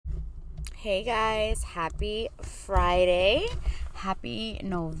Hey guys, happy Friday, happy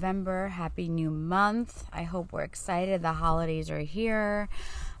November, happy new month. I hope we're excited. The holidays are here.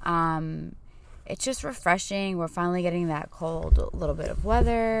 It's just refreshing. We're finally getting that cold little bit of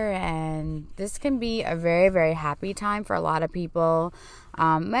weather, and this can be a very, very happy time for a lot of people,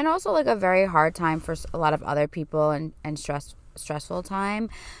 and also like a very hard time for a lot of other people, and stressful time.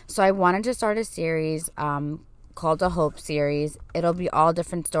 So I wanted to start a series called the Hope Series. It'll be all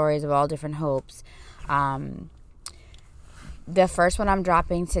different stories of all different hopes. The first one I'm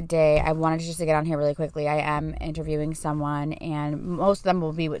dropping today, I wanted just to get on here really quickly. I am interviewing someone, and most of them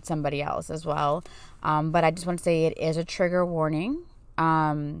will be with somebody else as well. But I just want to say it is a trigger warning.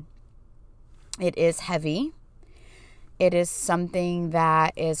 It is heavy. It is something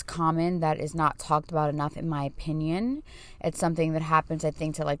that is common, that is not talked about enough, in my opinion. It's something that happens, I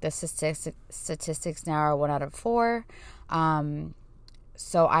think, to like the statistics now are 1 out of 4.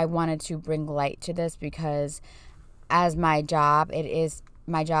 So I wanted to bring light to this because as my job, it is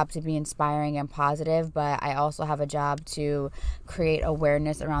my job to be inspiring and positive, but I also have a job to create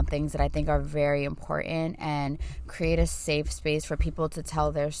awareness around things that I think are very important and create a safe space for people to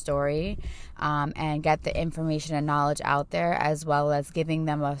tell their story, and get the information and knowledge out there, as well as giving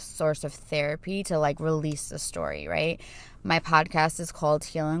them a source of therapy to like release the story, right? My podcast is called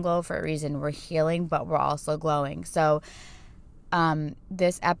Heal and Glow for a reason. We're healing, but we're also glowing. So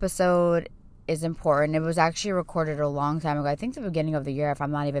this episode is important. It was actually recorded a long time ago. I think the beginning of the year, if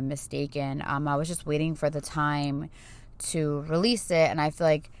I'm not even mistaken. I was just waiting for the time to release it, and I feel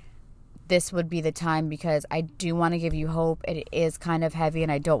like this would be the time because I do want to give you hope. It is kind of heavy,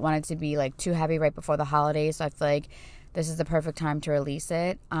 and I don't want it to be like too heavy right before the holidays, so I feel like this is the perfect time to release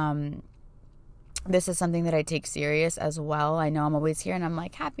it. This is something that I take serious as well. I know I'm always here and I'm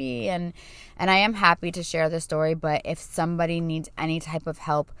like happy, and I am happy to share this story, but if somebody needs any type of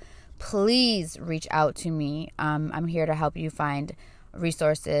help, please reach out to me. I'm here to help you find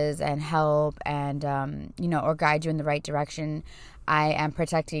resources and help and, or guide you in the right direction. I am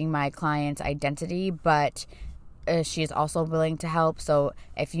protecting my client's identity, but she is also willing to help. So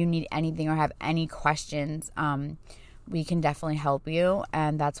if you need anything or have any questions, we can definitely help you,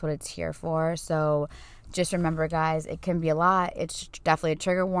 and that's what it's here for. So just remember, guys, it can be a lot. It's definitely a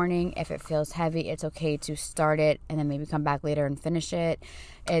trigger warning. If it feels heavy, it's okay to start it and then maybe come back later and finish it.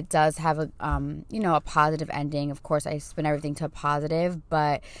 It does have a positive ending. Of course, I spin everything to a positive,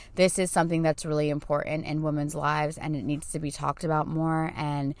 but this is something that's really important in women's lives, and it needs to be talked about more.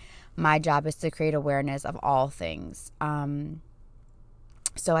 And my job is to create awareness of all things.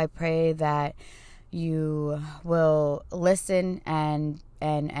 So I pray that you will listen and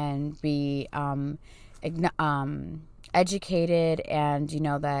be educated, and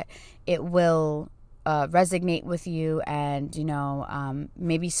that it will resonate with you, and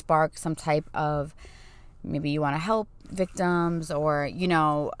maybe spark some type of, maybe you want to help victims, or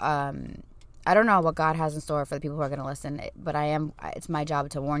I don't know what God has in store for the people who are going to listen, but it's my job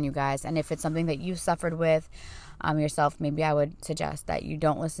to warn you guys. And if it's something that you suffered with yourself, maybe I would suggest that you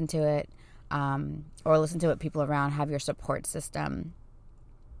don't listen to it, or listen to it people around, have your support system.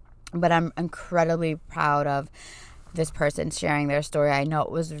 But I'm incredibly proud of this person sharing their story. I know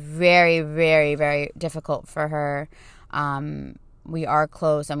it was very, very, very difficult for her. We are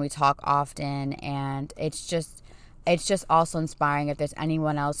close and we talk often, and it's just also inspiring. If there's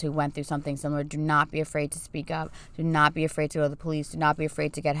anyone else who went through something similar, do not be afraid to speak up. Do not be afraid to go to the police. Do not be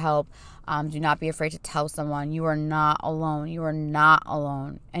afraid to get help. Do not be afraid to tell someone. You are not alone. You are not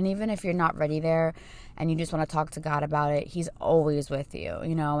alone. And even if you're not ready there and you just want to talk to God about it, He's always with you,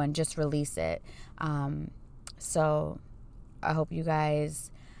 and just release it. So I hope you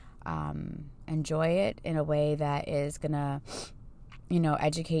guys enjoy it in a way that is going to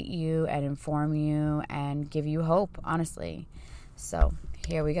educate you and inform you and give you hope, honestly. So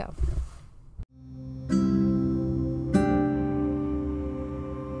here we go.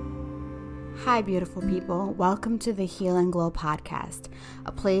 Hi, beautiful people. Welcome to the Heal and Glow podcast,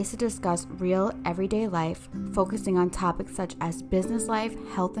 a place to discuss real everyday life, focusing on topics such as business life,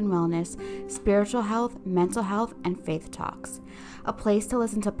 health and wellness, spiritual health, mental health, and faith talks. A place to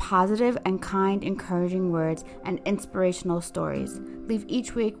listen to positive and kind, encouraging words and inspirational stories. Leave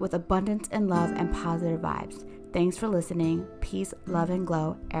each week with abundance and love and positive vibes. Thanks for listening. Peace, love, and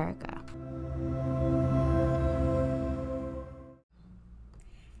glow, Erica.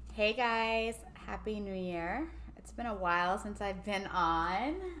 Hey guys, Happy New Year. It's been a while since I've been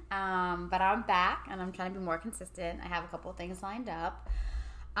on, but I'm back and I'm trying to be more consistent. I have a couple things lined up.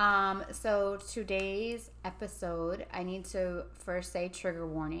 So today's episode, I need to first say trigger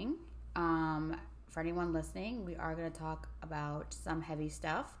warning. For anyone listening, we are going to talk about some heavy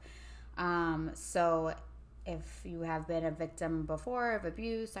stuff. So if you have been a victim before of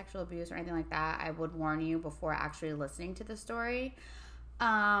abuse, sexual abuse, or anything like that, I would warn you before actually listening to the story.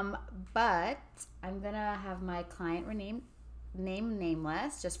 But I'm gonna have my client name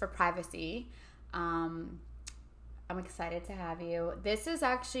nameless just for privacy. I'm excited to have you. This is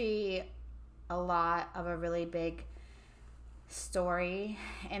actually a lot of a really big story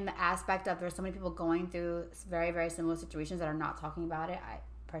in the aspect of there's so many people going through very, very similar situations that are not talking about it. I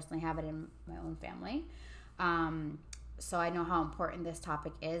personally have it in my own family. So I know how important this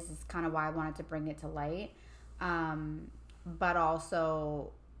topic is. It's kind of why I wanted to bring it to light. But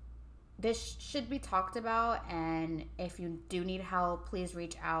also, this should be talked about, and if you do need help, please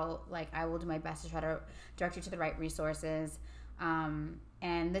reach out. Like, I will do my best to try to direct you to the right resources.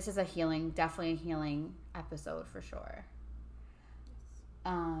 And this is definitely a healing episode for sure.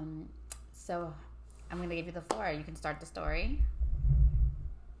 So I'm going to give you the floor. You can start the story.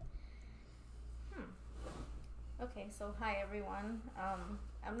 Okay, so hi everyone.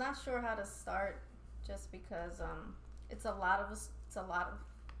 I'm not sure how to start just because it's a lot of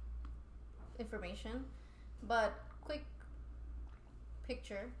information, but quick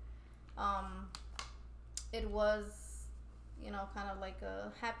picture. It was, kind of like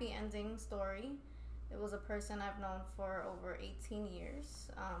a happy ending story. It was a person I've known for over 18 years.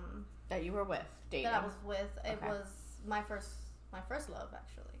 That you were with, dating. That I was with. Okay. It was my first love,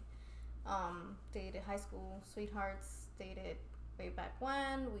 actually. Dated high school sweethearts, dated way back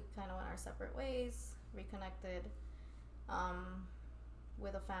when. We kind of went our separate ways, reconnected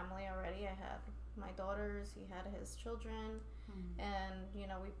with a family already. I had my daughters, he had his children, and, we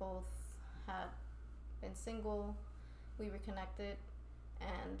both had been single. We reconnected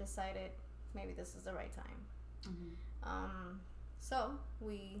and decided maybe this is the right time. So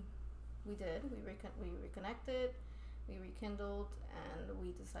we did. We reconnected. We rekindled, and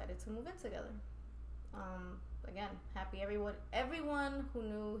we decided to move in together. Again, happy everyone who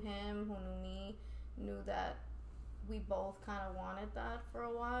knew him, who knew me, knew that we both kind of wanted that for a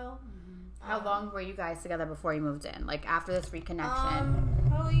while. How long were you guys together before you moved in? Like, after this reconnection?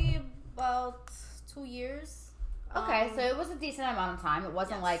 Probably about 2 years. Okay, so it was a decent amount of time. It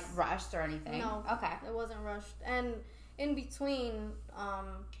wasn't, yes. like, rushed or anything. No. Okay. It wasn't rushed. And in between,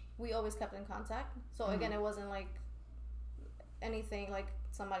 we always kept in contact. So, again, it wasn't, like, anything like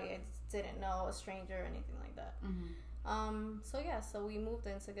somebody I didn't know, a stranger, or anything like that. So we moved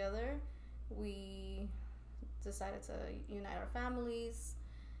in together. We decided to unite our families,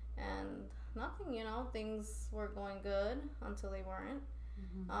 and nothing, things were going good until they weren't.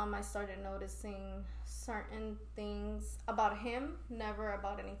 I started noticing certain things about him, never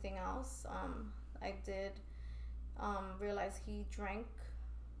about anything else. I did realize he drank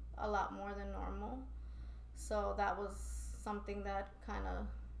a lot more than normal, so that was something that kind of,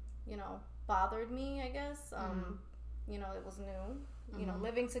 bothered me, I guess. It was new.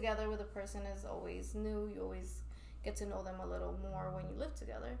 Living together with a person is always new. You always get to know them a little more when you live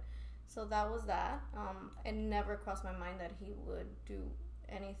together. So that was that. It never crossed my mind that he would do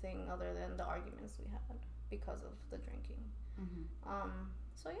anything other than the arguments we had because of the drinking.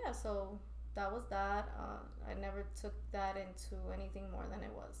 So that was that. I never took that into anything more than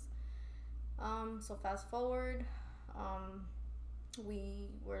it was. So fast forward, we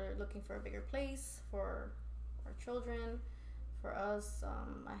were looking for a bigger place for our children, for us.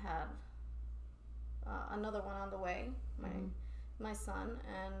 I had another one on the way, my son,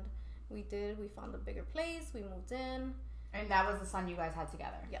 and we found a bigger place. We moved in. And that was the son you guys had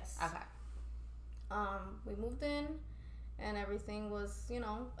together? Yes. Okay. We moved in, and everything was,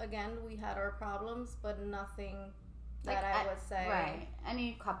 again, we had our problems, but nothing that I would say. Right.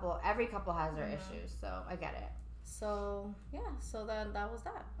 Every couple has their issues, so I get it. So, so then that was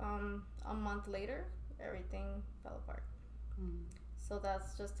that. A month later, everything fell apart. So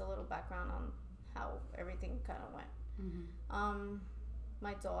that's just a little background on how everything kind of went.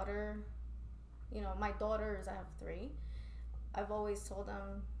 My daughters, I have 3. I've always told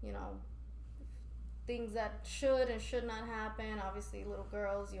them, things that should and should not happen. Obviously, little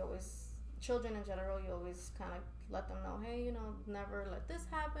girls, children in general, you always kind of let them know, hey, never let this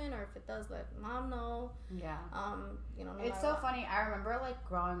happen, or if it does, let mom know. Yeah. No it's so funny. I remember, like,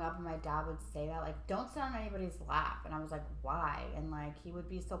 growing up, and my dad would say that, like, don't sit on anybody's lap. And I was like, why? And, like, he would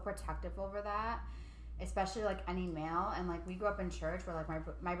be so protective over that, especially, like, any male. And, like, we grew up in church where, like,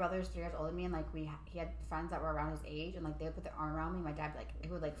 my brother's 3 years older than me, and, like, he had friends that were around his age, and, like, they would put their arm around me. My dad, like, he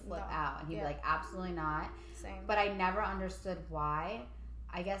would, like, flip out, and he'd be like, absolutely not. Same. But I never understood why.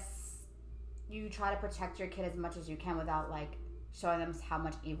 I guess you try to protect your kid as much as you can without, like, showing them how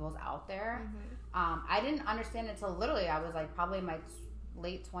much evil's out there. I didn't understand it until literally I was, like, probably in my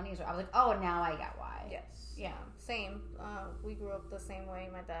late 20s. I was like, oh, now I get why. Yes. Yeah. Same. We grew up the same way.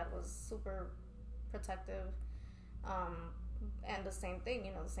 My dad was super protective. And the same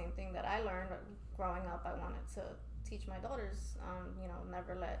thing, the same thing that I learned growing up, I wanted to teach my daughters,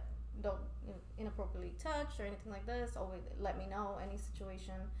 never don't inappropriately touch or anything like this. Always let me know any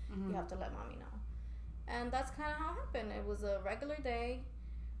situation. You have to let mommy know. And that's kind of how it happened. It was a regular day.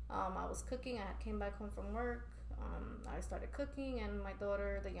 I was cooking. I came back home from work. I started cooking, and my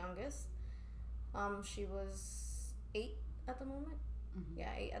daughter, the youngest, she was 8 at the moment. Yeah,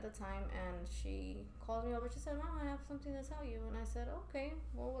 8 at the time, and she called me over. She said, "Mom, I have something to tell you." And I said, "Okay,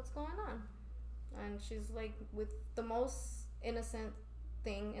 well, what's going on?" And she's like, with the most innocent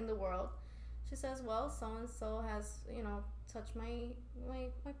thing in the world, she says, "Well, so and so has, touched my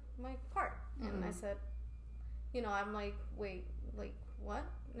part." And I said, I'm like, "Wait, like what?"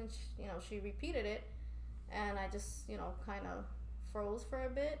 And she repeated it, and I just, kind of froze for a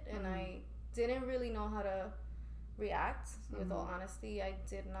bit, and I didn't really know how to react. With all honesty, I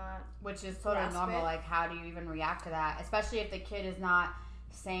did not. Which is totally normal. Like, how do you even react to that? Especially if the kid is not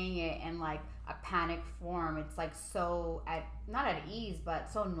saying it in like a panic form. It's like so not at ease, but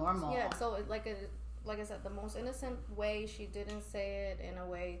so normal. Yeah. So like I said, the most innocent way. She didn't say it in a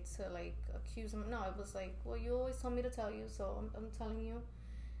way to like accuse him. No, it was like, well, you always told me to tell you, so I'm telling you.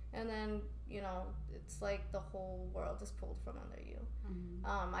 And then it's like the whole world is pulled from under you.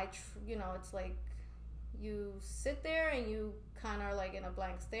 It's like you sit there and you kind of are like in a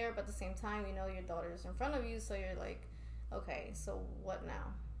blank stare, but at the same time, your daughter's in front of you, so you're like, okay, so what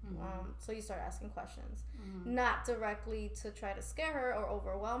now? So you start asking questions, not directly to try to scare her or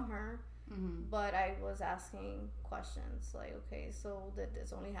overwhelm her, but I was asking questions like, okay, so did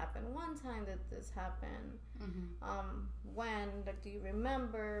this only happen one time? Did this happen? When? Like, do you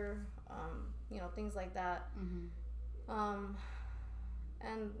remember? Things like that.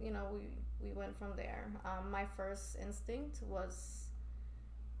 And we went from there. My first instinct was,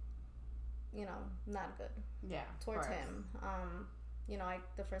 not good. Yeah. Towards him.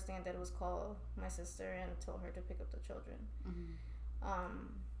 The first thing I did was call my sister and told her to pick up the children.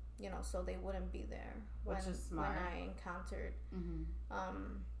 So they wouldn't be there when I encountered.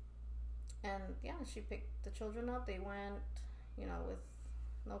 And yeah, she picked the children up. They went, with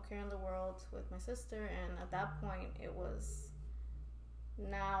no care in the world with my sister. And at that point, it was,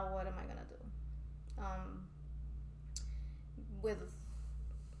 now what am I gonna do? With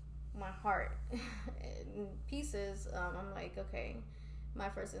my heart in pieces, I'm like, okay, my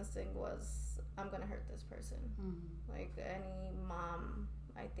first instinct was, I'm gonna hurt this person. Like any mom,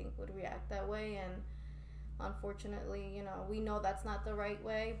 I think, would react that way. And unfortunately, we know that's not the right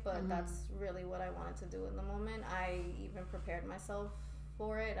way, but that's really what I wanted to do in the moment. I even prepared myself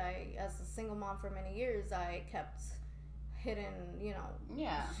for it. As a single mom for many years, I kept hidden,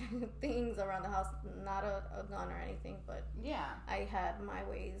 things around the house, not a gun or anything, but I had my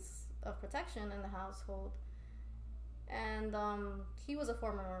ways of protection in the household. And he was a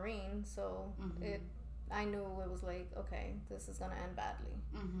former Marine, so I knew it was like, okay, this is gonna end badly.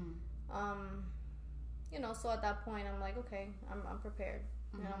 So at that point, I'm like, okay, I'm prepared.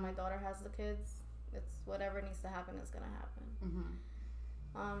 My daughter has the kids. It's whatever needs to happen is gonna happen.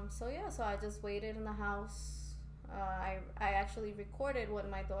 So I just waited in the house. I actually recorded what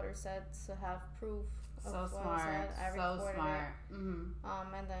my daughter said to have proof of what I said. I recorded it.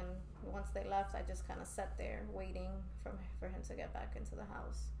 And then once they left, I just kind of sat there waiting for him to get back into the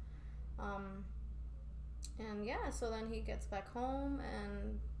house. And yeah, so then he gets back home,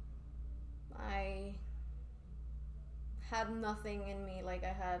 and I had nothing in me. Like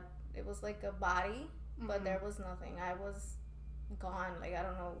it was like a body, but there was nothing. I was gone. Like, I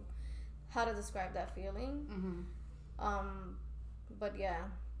don't know how to describe that feeling. But yeah,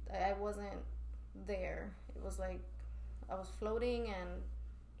 I wasn't there. It was like I was floating, and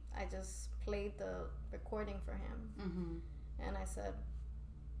I just played the recording for him. And I said,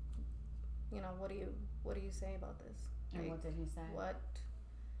 what do you say about this? And what did he say? What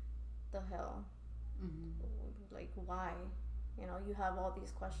the hell? Like, why? You have all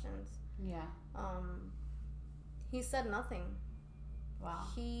these questions. Yeah. He said nothing. Wow.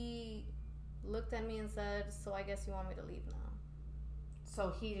 He looked at me and said, "So I guess you want me to leave now." So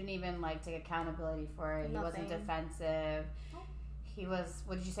he didn't even take accountability for it. Nothing. He wasn't defensive. Nope. He was,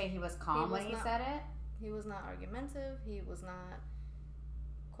 what did you say? He was calm when he said it? He was not argumentative. He was not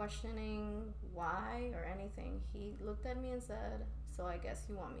questioning why or anything. He looked at me and said, "So I guess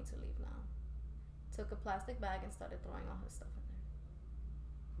you want me to leave now." Took a plastic bag and started throwing all his stuff in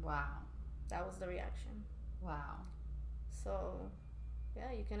there. Wow. That was the reaction. Wow. So,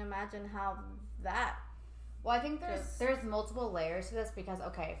 yeah, you can imagine how that Well, I think there's multiple layers to this because,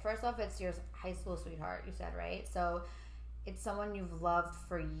 okay, first off, it's your high school sweetheart, you said, right? So it's someone you've loved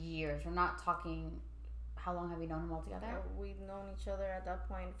for years. We're not talking, how long have you known him altogether? We've known each other at that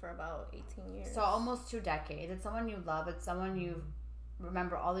point for about 18 years. So almost 2 decades. It's someone you love. It's someone you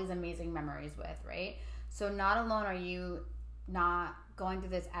remember all these amazing memories with, right? So not alone are you not going through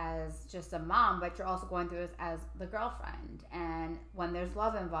this as just a mom, but you're also going through this as the girlfriend. And when there's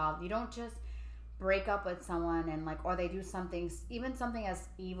love involved, you don't just break up with someone and like, or they do something, even something as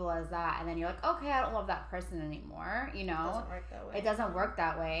evil as that, and then you're like, okay, I don't love that person anymore. You know, it doesn't work that way. It doesn't work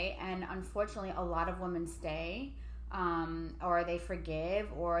that way, and unfortunately, a lot of women stay, or they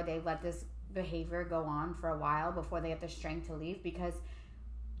forgive, or they let this behavior go on for a while before they get the strength to leave, because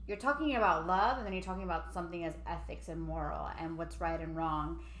you're talking about love, and then you're talking about something as ethics and moral and what's right and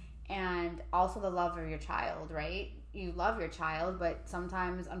wrong, and also the love of your child, right? You love your child, but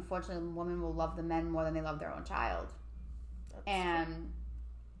sometimes, unfortunately, women will love the men more than they love their own child. That's and true.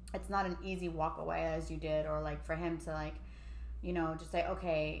 It's not an easy walk away as you did, or like for him to like, you know, just say,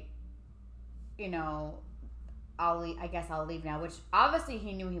 okay, you know, I guess I'll leave now, which obviously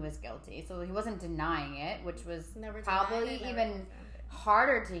he knew he was guilty, so he wasn't denying it, which was probably even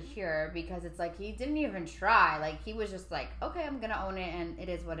harder to hear, because it's like he didn't even try. Like, he was just like, okay, I'm gonna own it, and it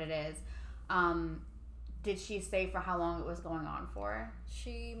is what it is. Did she say for how long it was going on for?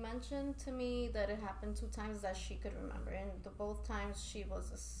 She mentioned to me that it happened 2 times that she could remember, and both times she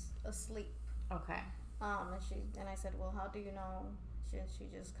was asleep. Okay. And I said, well, how do you know? She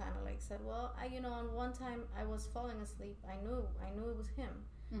just kind of like said, well, on one time I was falling asleep. I knew it was him.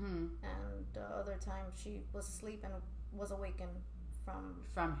 Mm-hmm. And the other time she was asleep and was awakened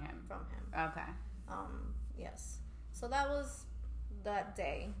from him. Okay. Yes. So that was that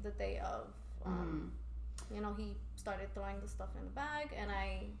day, the day of. He started throwing the stuff in the bag, and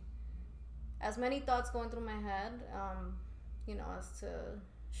as many thoughts going through my head, as to,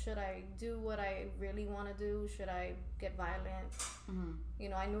 should I do what I really want to do? Should I get violent?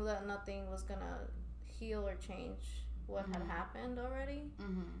 Mm-hmm. I knew that nothing was going to heal or change what had happened already.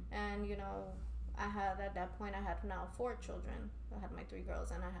 Mm-hmm. And, at that point, I had now 4 children. I had my 3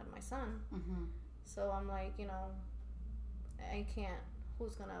 girls, and I had my son. Mm-hmm. So I'm like, I can't.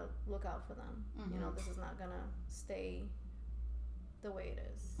 Who's gonna look out for them? Mm-hmm. This is not gonna stay the way it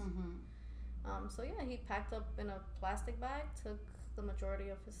is. Mm-hmm. So yeah, he packed up in a plastic bag, took the majority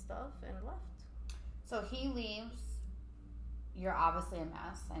of his stuff, and left. So he leaves. You're obviously a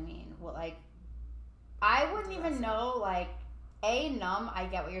mess. I mean, I wouldn't even know, numb. I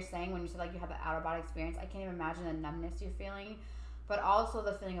get what you're saying when you said you have the outer body experience. I can't even imagine the numbness you're feeling. But also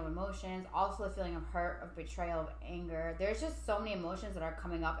the feeling of emotions, also the feeling of hurt, of betrayal, of anger. There's just so many emotions that are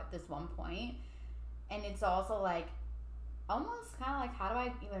coming up at this one point. And it's also almost kind of how do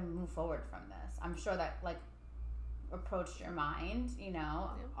I even move forward from this? I'm sure that approached your mind, Yeah.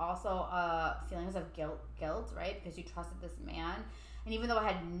 Also feelings of guilt, right? Because you trusted this man. And even though it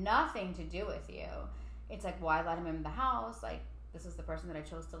had nothing to do with you, it's well, I let him in the house. This is the person that I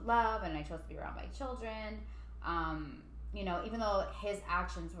chose to love, and I chose to be around my children. Even though his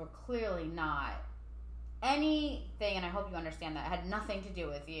actions were clearly not anything, and I hope you understand that, it had nothing to do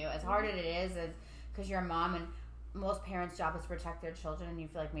with you. As hard as it is because you're a mom, and most parents' job is to protect their children, and you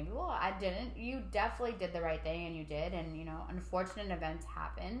feel like, maybe, well, I didn't. You definitely did the right thing, and you did, and, unfortunate events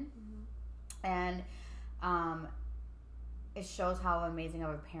happen. Mm-hmm. And it shows how amazing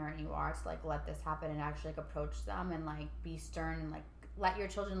of a parent you are to, let this happen and actually, approach them and, be stern and, let your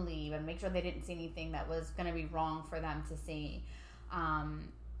children leave and make sure they didn't see anything that was going to be wrong for them to see.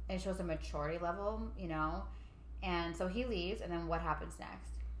 It shows a maturity level, And so he leaves, and then what happens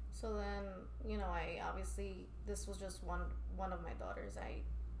next? So then, I obviously, this was just one of my daughters. I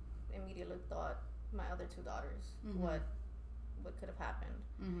immediately thought my other 2 daughters, mm-hmm. what could have happened.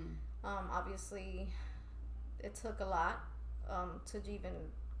 Mm-hmm. Obviously, it took a lot to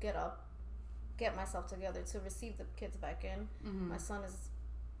even get myself together to receive the kids back in. Mm-hmm. My son is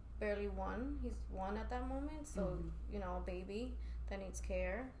barely 1. He's 1 at that moment. So, mm-hmm. A baby that needs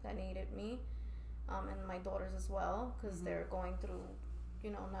care, that needed me. And my daughters as well, because mm-hmm. they're going through,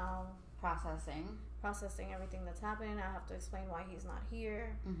 now processing everything that's happening. I have to explain why he's not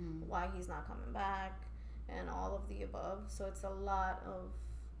here, mm-hmm. why he's not coming back, and all of the above. So it's a lot of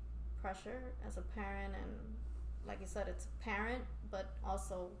pressure as a parent, and like you said, it's a parent, but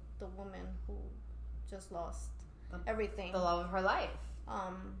also the woman who just lost everything, the love of her life.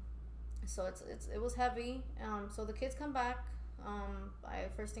 So it was heavy. So the kids come back.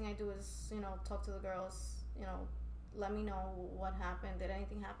 First thing I do is talk to the girls. Let me know what happened. Did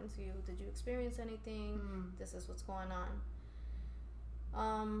anything happen to you? Did you experience anything? This is what's going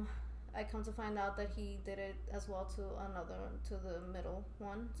on. I come to find out that he did it as well to the middle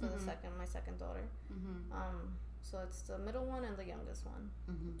one, so my second daughter. So it's the middle one and the youngest one,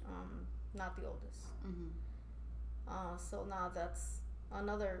 not the oldest. So now that's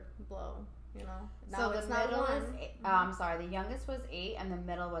another blow, Now so it's the not middle one. is, I'm sorry, the youngest was 8 and the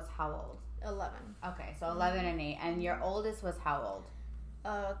middle was how old? 11. Okay, so 11 and 8. And your oldest was how old?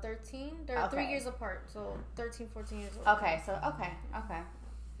 13. They're 3 years apart, so 13, 14 years old. Okay, so okay.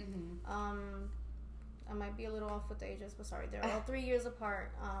 I might be a little off with the ages, but sorry, they're all 3 years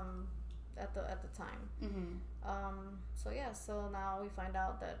apart. At the time. So now we find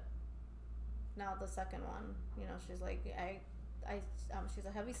out that now the second one, she's like she's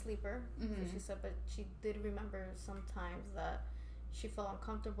a heavy sleeper. So she said, but she did remember sometimes that she felt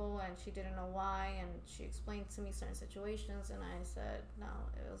uncomfortable and she didn't know why, and she explained to me certain situations, and I said no,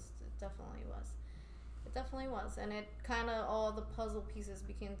 it definitely was, and it kind of all the puzzle pieces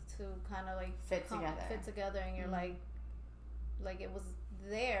began to kind of like fit together, and you're like it was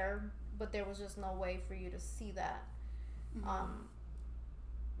there, but there was just no way for you to see that.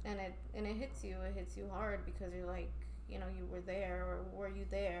 And it hits you hard, because you're like, you were there, or were you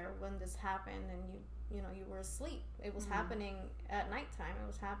there when this happened, and you were asleep. It was happening at nighttime. It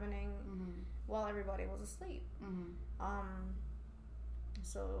was happening while everybody was asleep.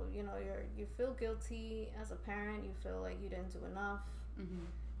 So you feel guilty as a parent. You feel like you didn't do enough.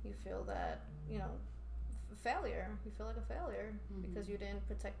 You feel that failure. You feel like a failure because you didn't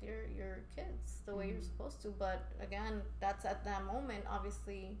protect your kids the way you're supposed to. But again, that's at that moment.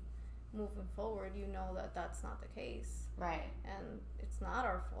 Obviously, moving forward, that that's not the case, right? And it's not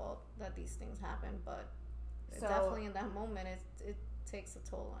our fault that these things happen, but definitely in that moment, it takes a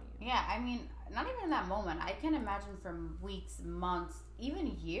toll on you. Yeah, I mean, not even in that moment. I can imagine from weeks, months,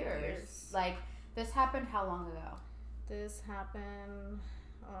 even years. Like, this happened how long ago? This happened.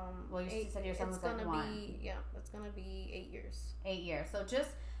 Well, you said your son was like 1. It's gonna be 8 years. 8 years. So just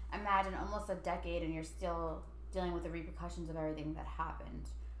imagine almost a decade, and you're still dealing with the repercussions of everything that happened,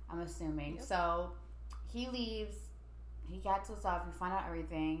 I'm assuming. Yep. So he leaves, he gets us off, you find out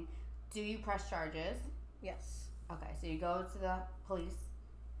everything. Do you press charges? Yes. Okay, so you go to the police.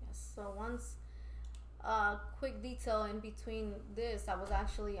 Yes. So once, quick detail in between this, I was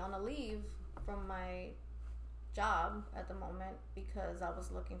actually on a leave from my job at the moment because I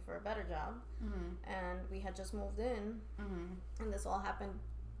was looking for a better job, and we had just moved in, and this all happened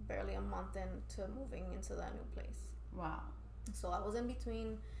barely a month into moving into that new place. Wow. So I was in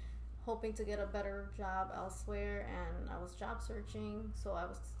between, hoping to get a better job elsewhere, and I was job searching, so I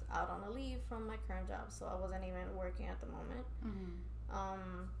was out on a leave from my current job, so I wasn't even working at the moment.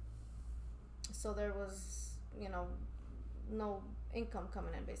 So there was no income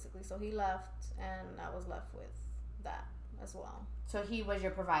coming in, basically. So he left, and I was left with that as well. So he was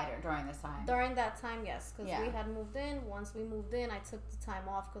your provider during this time? During that time, yes, because we had moved in. Once we moved in, I took the time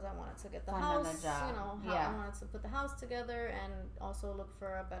off because I wanted to get the house, I wanted to put the house together and also look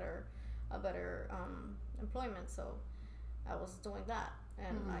for a better employment. So I was doing that,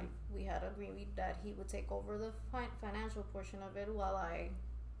 and we had agreed that he would take over the financial portion of it while I,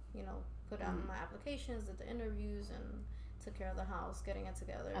 put out my applications, did the interviews, and took care of the house, getting it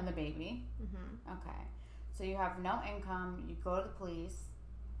together. And the baby? Okay. So you have no income, you go to the police,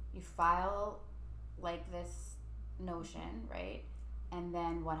 you file, this notion, right? And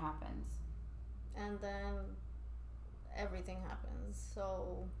then what happens? And then everything happens.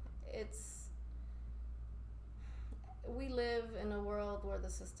 So we live in a world where the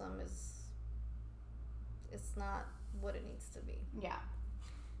system it's not what it needs to be. Yeah.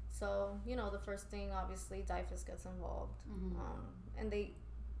 So, the first thing, obviously, DYFS gets involved. And they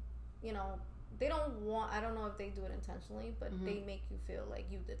don't want, I don't know if they do it intentionally, but they make you feel like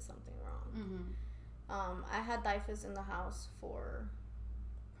you did something wrong. I had DYFS in the house for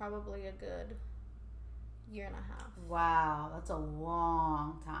probably a good 1.5 years. Wow, that's a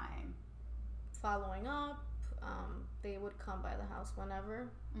long time. Following up, they would come by the house whenever.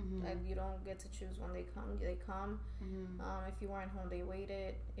 Like, you don't get to choose when they come. They come. If you weren't home, they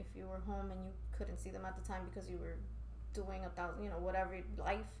waited. If you were home and you couldn't see them at the time because you were doing whatever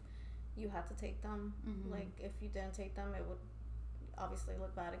life, you had to take them. Like, if you didn't take them, it would obviously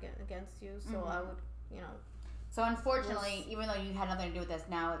look bad against you. So I would, So unfortunately, even though you had nothing to do with this,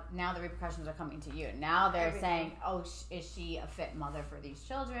 now the repercussions are coming to you. Now they're saying, "Oh, is she a fit mother for these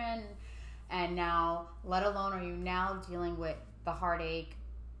children?" And now, let alone are you now dealing with the heartache,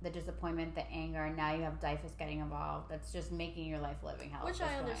 the disappointment, the anger, and now you have DYFS getting involved. That's just making your life living hell. Which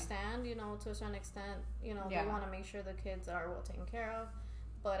I understand, to a certain extent. They want to make sure the kids are well taken care of.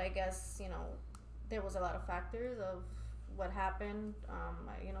 But I guess, there was a lot of factors of, what happened.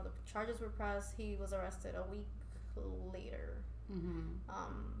 You know, the charges were pressed. He was arrested a week later.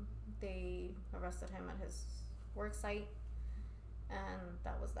 They arrested him at his work site, and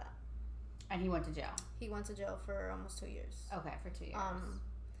that was that. And he went to jail. He went to jail for almost 2 years. Okay, for 2 years.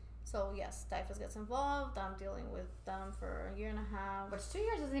 So yes, DYFS gets involved. I'm dealing with them for a year and a half. Which 2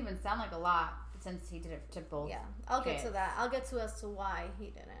 years doesn't even sound like a lot since he did it to both. Yeah, I'll get to that. I'll get to as to why he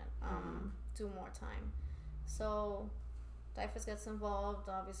didn't do more time. So DYFS gets involved.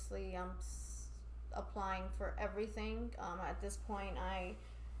 Obviously, I'm applying for everything. At this point, I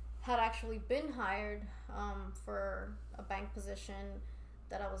had actually been hired for a bank position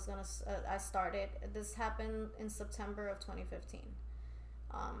that I was gonna. I started. This happened in September of 2015.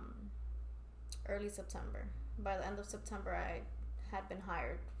 Early September. By the end of September, I had been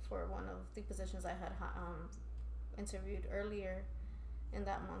hired for one of the positions I had interviewed earlier in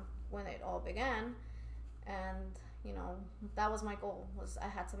that month when it all began. And you know, that was my goal. Was I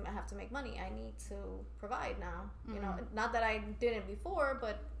have to make money. I need to provide now. You know, not that I didn't before,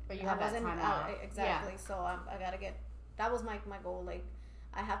 but you have that time out. Exactly. Yeah. So I gotta get. That was my goal. Like,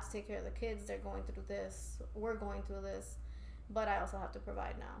 I have to take care of the kids. They're going through this. We're going through this. But I also have to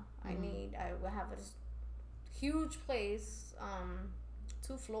provide now. I have this huge place,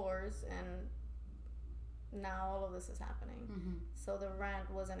 2 floors, and now all of this is happening. So the rent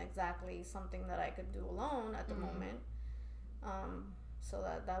wasn't exactly something that I could do alone at the moment. So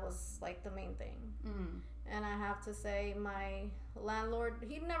that was like the main thing. And I have to say, my landlord,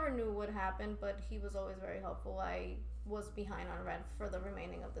 he never knew what happened, but he was always very helpful. I was behind on rent for the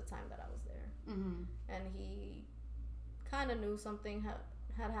remaining of the time that I was there. And he kind of knew something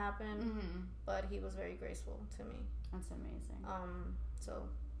had happened, but he was very graceful to me. That's amazing. So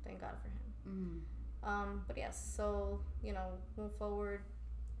thank God for him. But yes, so, you know, move forward.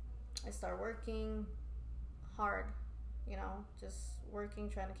 I start working hard, you know, just working,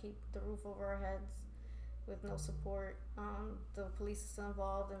 trying to keep the roof over our heads with no support. The police is still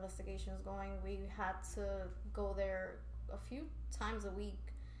involved, investigations going. We had to go there a few times a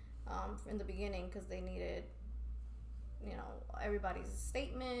week in the beginning because they needed, you know, everybody's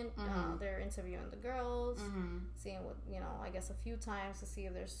statement. They're interviewing the girls, seeing what, you know, I guess a few times to see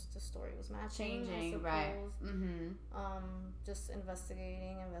if the story was matching. Changing, right. Just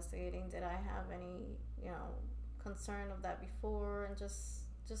investigating. Did I have any, you know, concern of that before? And just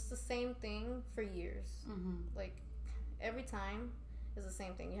the same thing for years. Like, every time is the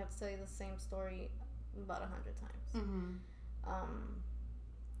same thing. You have to tell you the same story about 100 times.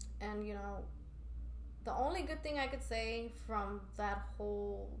 And, you know, the only good thing I could say from that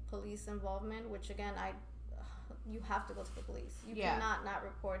whole police involvement, which again, you have to go to the police. You cannot not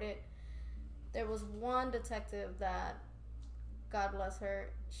report it. There was one detective that, God bless her,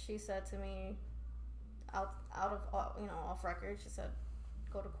 she said to me, out of, you know, off record, she said,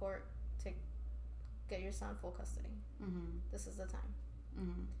 go to court, get your son full custody. This is the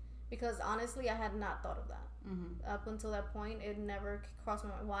time. Because honestly, I had not thought of that. Up until that point, it never crossed my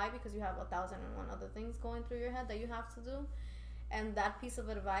mind. Why? Because you have 1,001 other things going through your head that you have to do. And that piece of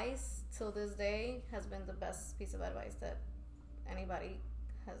advice, till this day, has been the best piece of advice that anybody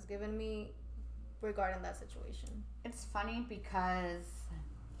has given me regarding that situation. It's funny because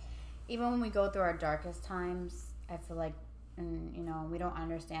even when we go through our darkest times, I feel like, you know, we don't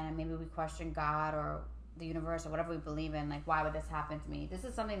understand, and maybe we question God or the universe or whatever we believe in, like, why would this happen to me? This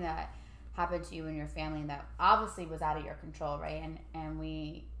is something that happened to you and your family that obviously was out of your control, right? And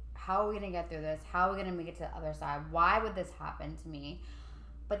we, how are we going to get through this? How are we going to make it to the other side? Why would this happen to me?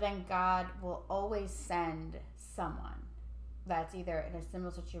 But then God will always send someone that's either in a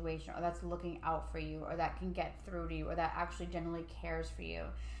similar situation or that's looking out for you or that can get through to you or that actually genuinely cares for you.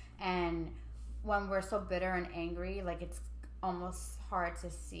 And when we're so bitter and angry, like, it's almost hard to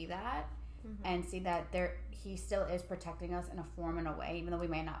see that. And see that he still is protecting us in a form and a way, even though we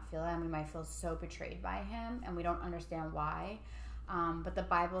may not feel it and we might feel so betrayed by him and we don't understand why. But the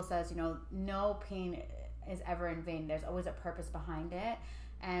Bible says, you know, no pain is ever in vain. There's always a purpose behind it.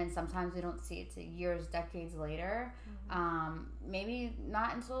 And sometimes we don't see it till years, decades later. Maybe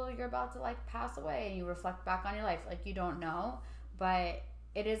not until you're about to, like, pass away and you reflect back on your life. Like, you don't know. But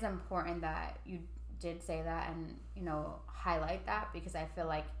it is important that you did say that and, you know, highlight that, because I feel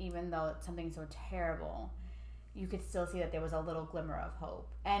like even though it's something so terrible, you could still see that there was a little glimmer of hope.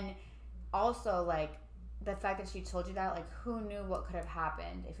 And also, like, the fact that she told you that, like, who knew what could have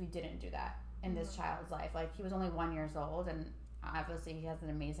happened if you didn't do that in this child's life? Like, he was only 1 year old, and obviously he has an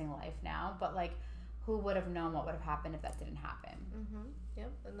amazing life now, but, like, who would have known what would have happened if that didn't happen?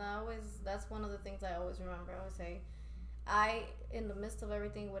 Yep. And that's one of the things I always remember. I always say, in the midst of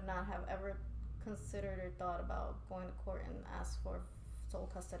everything, would not have ever considered or thought about going to court and ask for sole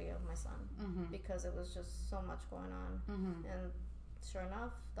custody of my son because it was just so much going on. And sure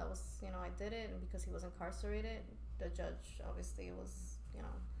enough, that was, I did it, and because he was incarcerated, the judge obviously was,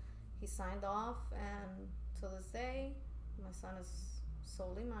 he signed off, and to this day, my son is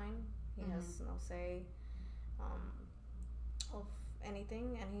solely mine. He has no say of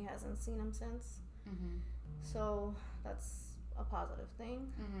anything, and he hasn't seen him since. So that's a positive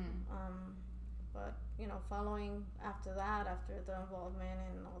thing. But following after that, after the involvement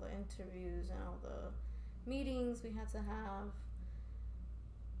and all the interviews and all the meetings we had to have,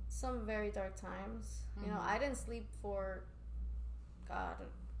 some very dark times. I didn't sleep for, God,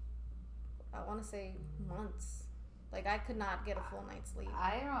 I want to say months. Like, I could not get a full night's sleep.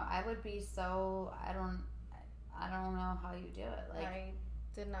 I would be so, I don't know how you do it. Like, I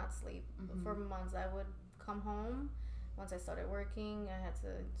did not sleep for months. I would come home. Once I started working, I had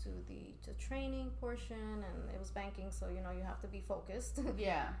to do the training portion, and it was banking, so you have to be focused.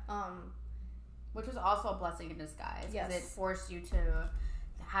 Yeah. Which was also a blessing in disguise. Yes. Because it forced you to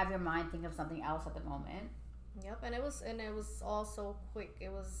have your mind think of something else at the moment. Yep, and it was all so quick.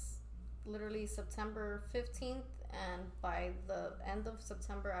 It was literally September 15th, and by the end of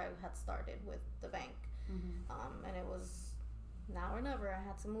September, I had started with the bank. And it was now or never. I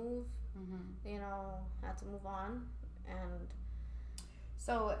had to move. Had to move on. And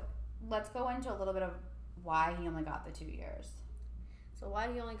so let's go into a little bit of why he only got the 2 years. So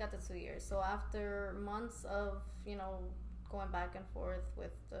why he only got the 2 years? So after months of going back and forth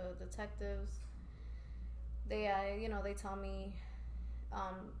with the detectives, they tell me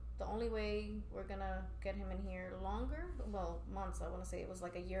the only way we're gonna get him in here longer, months, I want to say it was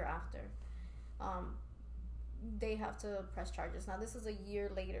like a year after, they have to press charges. Now this is a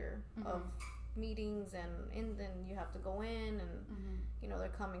year later of meetings, and then you have to go in, and they're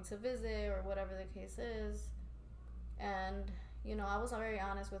coming to visit or whatever the case is. And I was very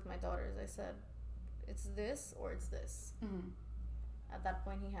honest with my daughters. I said, it's this or it's this. At that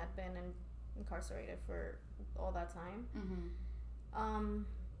point, he had been incarcerated for all that time.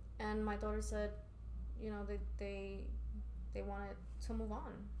 And my daughter said, they wanted to move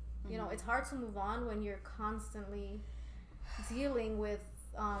on. It's hard to move on when you're constantly dealing with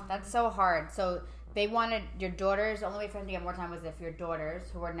that's so hard. So they wanted your daughters, the only way for him to get more time was if your daughters,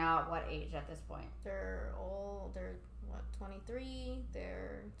 who are now at what age at this point? They're 23,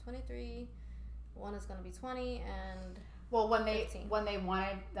 they're 23, one is going to be 20, and when 15. when they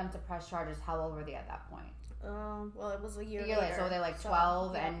wanted them to press charges, how old were they at that point? It was a year later. So they're like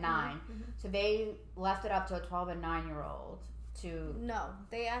 12 and 9. So they left it up to a 12 and 9-year-old to... No,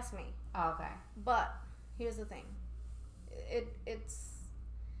 they asked me. Oh, okay. But here's the thing. It's...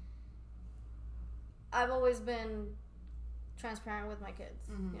 I've always been transparent with my kids.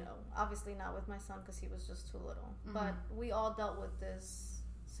 Obviously not with my son because he was just too little. But we all dealt with this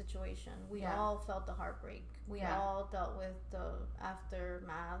situation. We all felt the heartbreak. We all dealt with the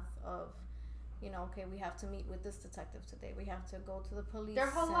aftermath of, okay, we have to meet with this detective today. We have to go to the police. Their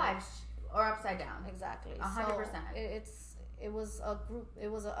whole lives are upside down. Exactly. 100%. So it was a group. It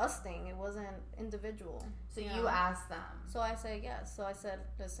was a us thing. It wasn't individual. So you asked them. So I said yes. So I said,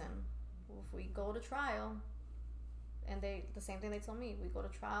 listen, if we go to trial, and the same thing they told me, we go to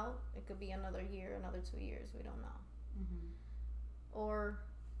trial, it could be another year, another 2 years, we don't know. Or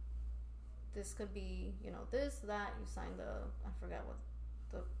this could be, this, that, you sign I forgot what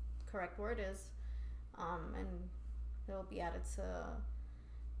the correct word is, and it'll be added to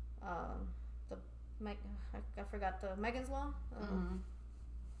I forgot the Megan's Law,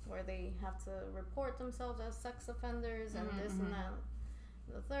 where they have to report themselves as sex offenders and this and that,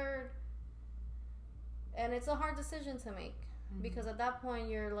 the third. And it's a hard decision to make because at that point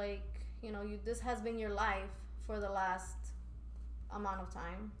you're like, this has been your life for the last amount of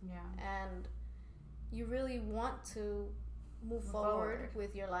time. Yeah. And you really want to move forward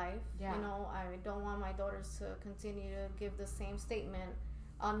with your life. Yeah. I don't want my daughters to continue to give the same statement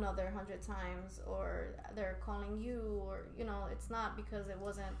another 100 times, or they're calling you, or it's not because it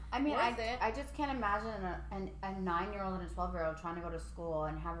wasn't worth it. I just can't imagine a 9-year-old and a 12-year-old trying to go to school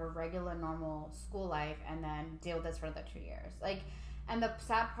and have a regular normal school life and then deal with this for the 2 years. Like, and the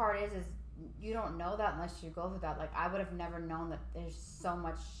sad part is you don't know that unless you go through that. Like, I would have never known that there's so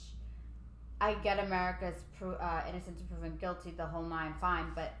much. I get America's innocent to proven guilty, the whole 9,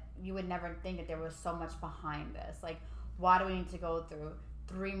 fine, but you would never think that there was so much behind this. Like, why do we need to go through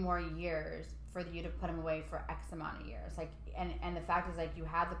 3 more years for you to put him away for X amount of years? Like, and the fact is, like, you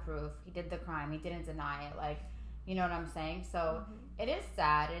had the proof, he did the crime, he didn't deny it, like, you know what I'm saying? So it is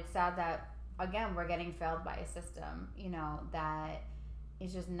sad. It's sad that, again, we're getting failed by a system, that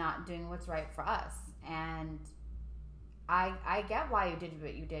is just not doing what's right for us. And I get why you did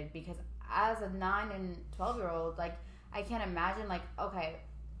what you did, because as a 9 and 12-year-old, like, I can't imagine, like, okay,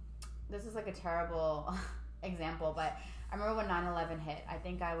 this is like a terrible example, but I remember when 9/11 hit. I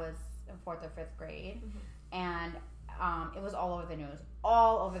think I was in 4th or 5th grade, and it was all over the news,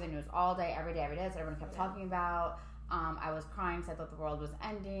 all day, every day. That's what everyone kept talking about. I was crying because I thought the world was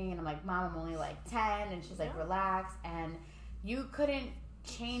ending, and I'm like, Mom, I'm only like 10, and she's like, relax. And you couldn't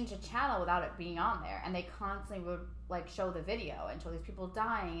change a channel without it being on there, and they constantly would like show the video and show these people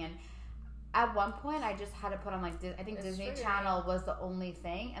dying. And at one point I just had to put on like I think Disney Channel was the only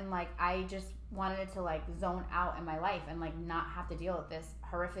thing, and like I just wanted to like zone out in my life and like not have to deal with this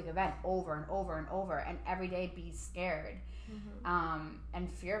horrific event over and over and over, and every day be scared and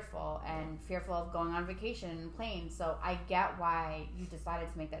fearful of going on vacation and planes. So I get why you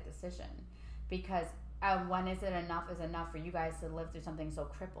decided to make that decision, because when is it enough is enough for you guys to live through something so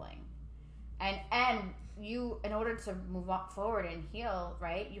crippling. And you, in order to move forward and heal,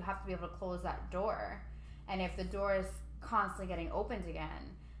 right, you have to be able to close that door. And if the door is constantly getting opened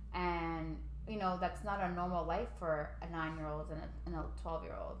again, and you know, that's not a normal life for a 9-year-old and a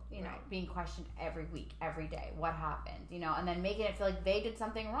 12-year-old, you know, being questioned every week, every day, what happened, you know, and then making it feel like they did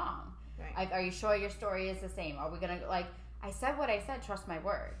something wrong. Like, are you sure your story is the same? Are we gonna, like, I said what I said, trust my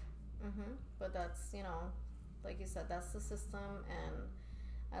word. But that's, you know, like you said, that's the system. And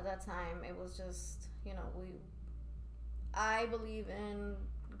at that time it was just, you know, I believe in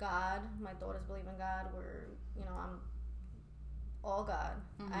God, my daughters believe in God, we're, you know, I'm all God.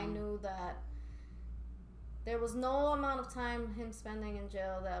 I knew that there was no amount of time him spending in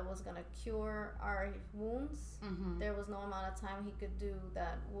jail that was going to cure our wounds. There was no amount of time he could do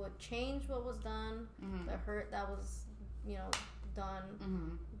that would change what was done, the hurt that was, you know,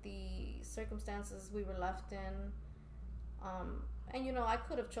 done, the circumstances we were left in. And, you know, I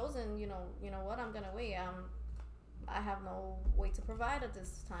could have chosen, you know what, I'm going to wait. I have no way to provide at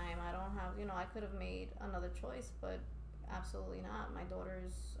this time. I don't have, you know, I could have made another choice, but absolutely not. My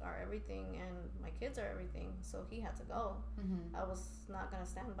daughters are everything, and my kids are everything. So he had to go. I was not going to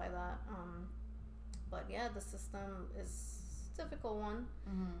stand by that. But yeah, the system is a difficult one.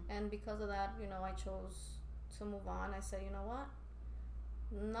 And because of that, you know, I chose to move on. I said, you know what?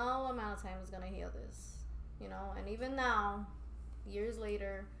 No amount of time is going to heal this. You know, and even now, years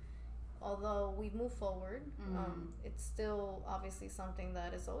later, although we've moved forward, it's still obviously something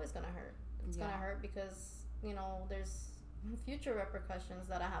that is always going to hurt. It's going to hurt because, you know, there's future repercussions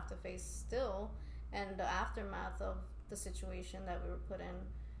that I have to face still, and the aftermath of the situation that we were put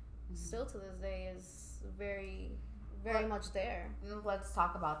in still to this day is very, very much there. Let's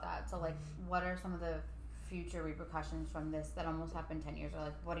talk about that. So, like, what are some of the future repercussions from this that almost happened 10 years ago?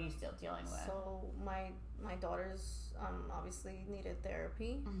 Like, what are you still dealing with? So my daughters obviously needed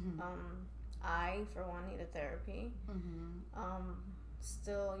therapy. I, for one, needed therapy.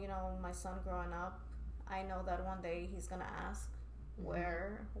 Still, you know, my son growing up, I know that one day he's gonna ask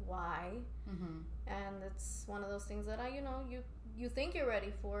where, why, and it's one of those things that you think you're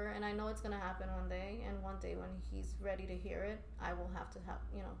ready for, and I know it's gonna happen one day. And one day when he's ready to hear it, I will have to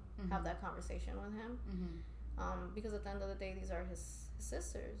have that conversation with him, because at the end of the day, these are his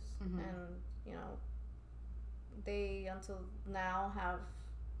sisters, and you know, they until now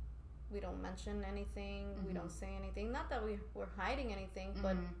we don't mention anything, we don't say anything. Not that we're hiding anything,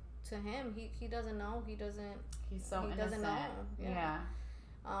 but to him, he doesn't know. He doesn't know. Yeah.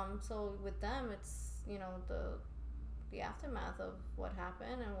 So with them, it's, you know, the aftermath of what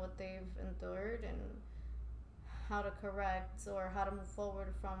happened and what they've endured, and how to correct or how to move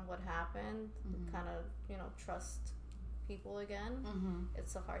forward from what happened. Kind of, you know, trust people again.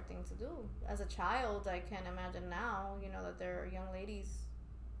 It's a hard thing to do. As a child, I can't imagine now, you know, that there are young ladies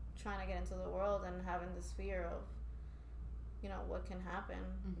trying to get into the world and having this fear of, you know, what can happen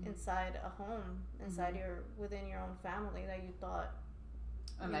inside a home, inside within your own family that you thought.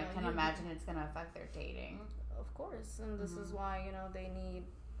 And I can imagine it's going to affect their dating. Of course, and this is why, you know, they need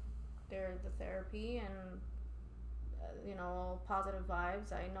the therapy and you know, positive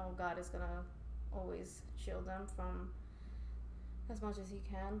vibes. I know God is going to always shield them from as much as he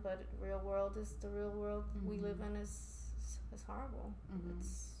can, but real world is the real world we live in is horrible.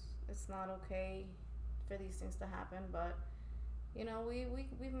 It's not okay for these things to happen, but you know,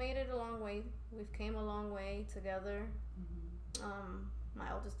 we've made it a long way. We've came a long way together.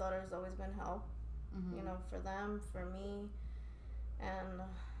 My oldest daughter has always been help, you know, for them, for me, and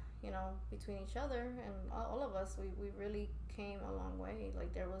you know, between each other and all of us, we really came a long way.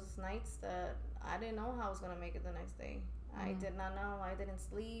 Like, there was nights that I didn't know how I was gonna make it the next day. I did not know. I didn't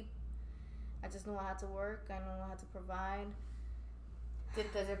sleep. I just knew I had to work. I knew I had to provide.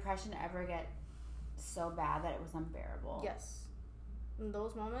 Did the depression ever get so bad that it was unbearable? Yes. In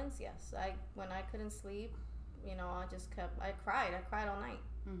those moments, yes. When I couldn't sleep, I cried all night.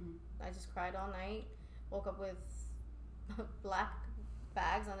 I just cried all night. Woke up with black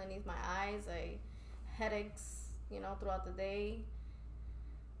bags underneath my eyes. Headaches, throughout the day.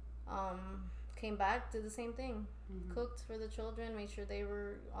 Came back, did the same thing. Cooked for the children, made sure they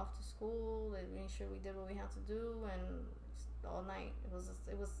were off to school, made sure we did what we had to do, and all night.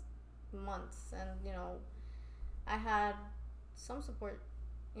 It was months, and I had some support,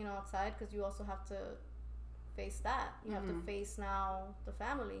 outside, because you also have to face that. You have to face now the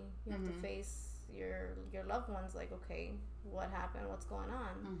family. You have to face your loved ones. Like, okay, what happened? What's going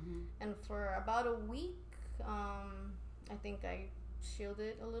on? And for about a week, I think I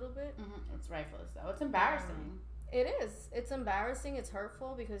shielded a little bit. It's rightfully so. It's embarrassing. It is. It's embarrassing. It's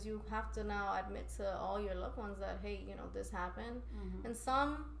hurtful, because you have to now admit to all your loved ones that, hey, this happened. And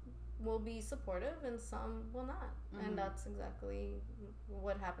some will be supportive and some will not. And that's exactly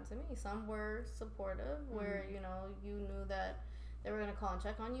what happened to me. Some were supportive, where, you knew that they were going to call and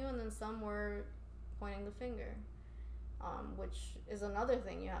check on you, and then some were pointing the finger, which is another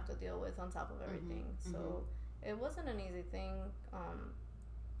thing you have to deal with on top of everything. So it wasn't an easy thing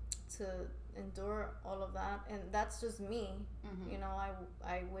to endure all of that, and that's just me.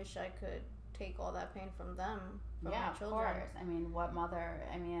 I wish I could take all that pain from them, from my children. Of course. I mean, what mother?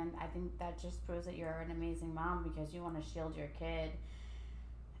 I mean, I think that just proves that you're an amazing mom, because you want to shield your kid.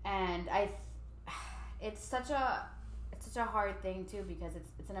 And it's such a hard thing too, because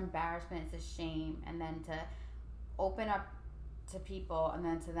it's an embarrassment, it's a shame, and then to open up to people, and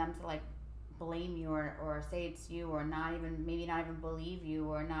then to them to like blame you or say it's you, or maybe not even believe you,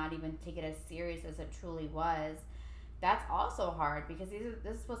 or not even take it as serious as it truly was. That's also hard, because this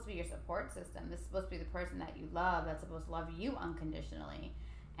is supposed to be your support system. This is supposed to be the person that you love, that's supposed to love you unconditionally.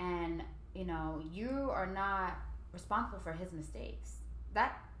 And, you are not responsible for his mistakes.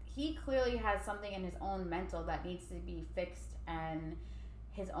 That he clearly has something in his own mental that needs to be fixed, and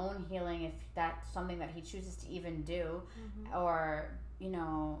his own healing, if that's something that he chooses to even do, or, I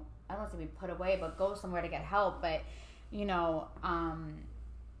don't want to be put away, but go somewhere to get help. But,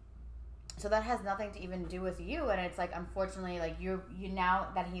 so that has nothing to even do with you. And it's like, unfortunately, like you now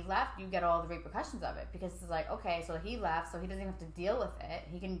that he left, you get all the repercussions of it, because it's like, okay, so he left, so he doesn't even have to deal with it.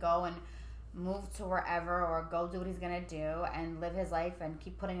 He can go and move to wherever, or go do what he's gonna do and live his life and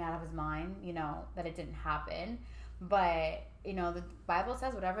keep putting it out of his mind, that it didn't happen. But the Bible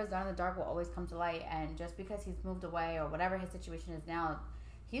says whatever is done in the dark will always come to light. And just because he's moved away, or whatever his situation is now,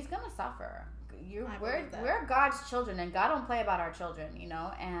 he's gonna suffer. We're God's children, and God don't play about our children,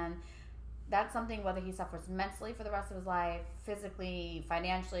 and that's something, whether he suffers mentally for the rest of his life, physically,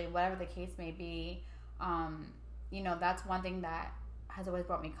 financially, whatever the case may be, that's one thing that has always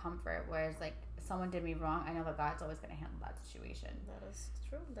brought me comfort. Whereas, like, if someone did me wrong, I know that God's always going to handle that situation. That is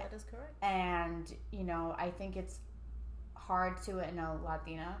true. That is correct. And, I think it's hard to, in a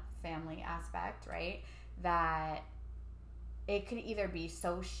Latina family aspect, right, that it could either be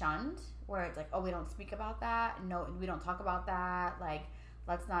so shunned, where it's like, oh, we don't speak about that. No, we don't talk about that. Like,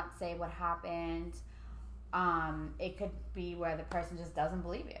 let's not say what happened. It could be where the person just doesn't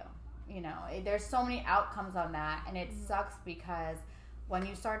believe you. There's so many outcomes on that, and it sucks, because when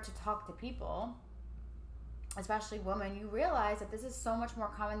you start to talk to people, especially women, you realize that this is so much more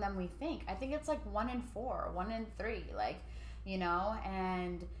common than we think. I think it's like 1 in 4, 1 in 3,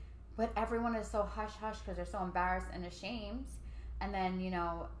 but everyone is so hush hush, because they're so embarrassed and ashamed, and then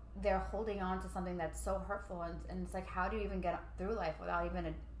they're holding on to something that's so hurtful, and it's like, how do you even get through life without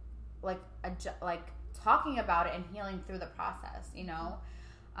even talking about it and healing through the process,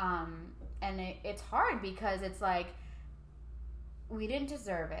 and it's hard, because it's like, we didn't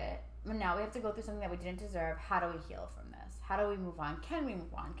deserve it, but now we have to go through something that we didn't deserve. How do we heal from this? How do we move on? Can we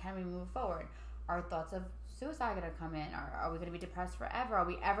move on? Can we move forward? Are thoughts of suicide going to come in? Are we going to be depressed forever? Are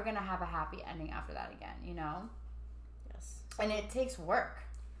we ever going to have a happy ending after that again, Yes. And it takes work.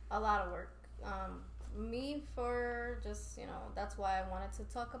 A lot of work. That's why I wanted to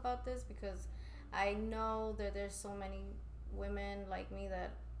talk about this, because I know that there's so many women like me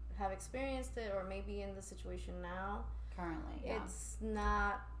that have experienced it, or maybe in the situation now. Currently, yeah. It's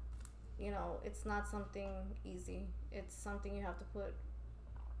not, it's not something easy. It's something you have to put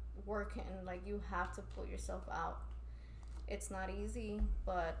work in. Like, you have to put yourself out. It's not easy,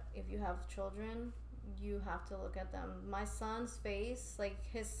 but if you have children, you have to look at them. My son's face, like,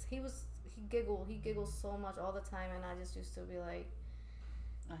 he giggles so much all the time, and I just used to be like,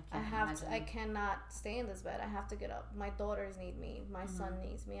 I cannot stay in this bed. I have to get up. My daughters need me. My son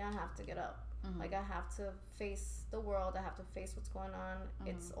needs me. I have to get up. Like, I have to face the world. I have to face what's going on.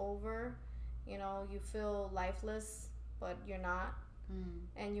 It's over. You know, you feel lifeless, but you're not.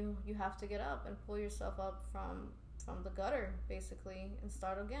 And you have to get up and pull yourself up from the gutter, basically, and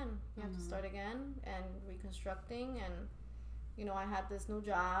start again. You have to start again and reconstructing. And, you know, I had this new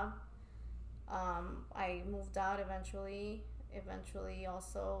job. I moved out eventually.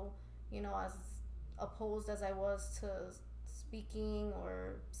 Also, you know, as opposed as I was to speaking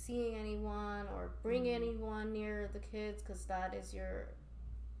or seeing anyone or bring anyone near the kids, because that is your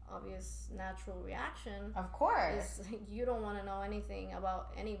obvious natural reaction. Of course. Is you don't want to know anything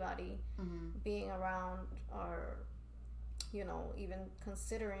about anybody being around, or, you know, even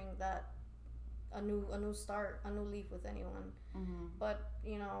considering that a new start, a new leaf with anyone. But,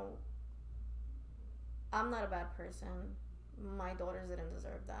 you know, I'm not a bad person. My daughters didn't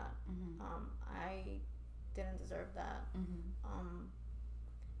deserve that. I didn't deserve that.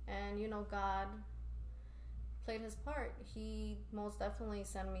 And, you know, God played his part. He most definitely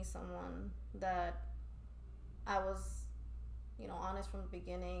sent me someone that I was, you know, honest from the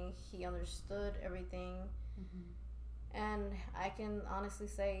beginning. He understood everything. And I can honestly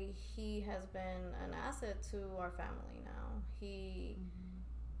say he has been an asset to our family now. He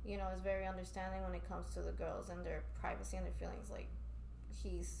you know, is very understanding when it comes to the girls and their privacy and their feelings. Like,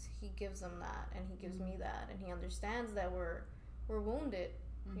 he gives them that, and he gives me that, and he understands that we're wounded.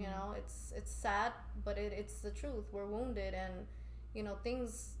 You know, it's sad, but it's the truth. We're wounded, and, you know,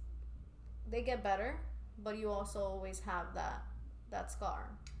 things, they get better, but you also always have that scar.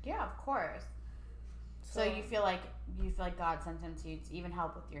 Yeah, of course. So you feel like God sent him to you to even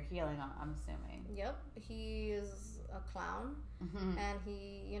help with your healing, I'm assuming. Yep, he is a clown, and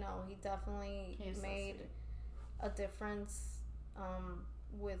he, you know, he definitely made a difference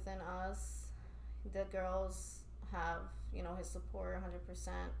within us. The girls have, you know, his support 100%.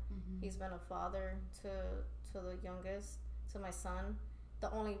 He's been a father to the youngest, to my son.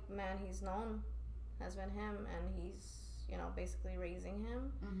 The only man he's known has been him, and he's, you know, basically raising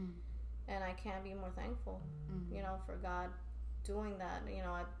him. And I can't be more thankful, you know, for God doing that. You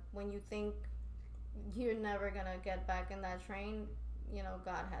know, when you think you're never gonna get back in that train, you know,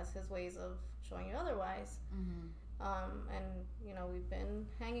 God has his ways of showing you otherwise. And, you know, we've been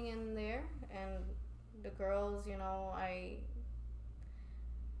hanging in there, and the girls, you know,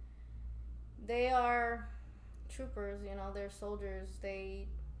 they are troopers, you know, they're soldiers. They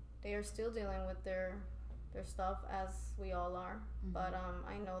are still dealing with their stuff, as we all are. But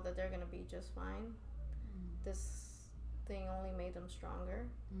I know that they're gonna be just fine. This thing only made them stronger.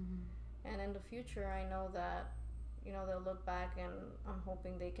 And in the future, I know that, you know, they'll look back, and I'm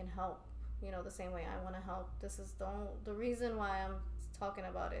hoping they can help, you know, the same way I want to help. This is the reason why I'm talking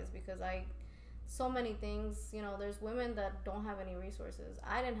about it is because so many things, you know, there's women that don't have any resources.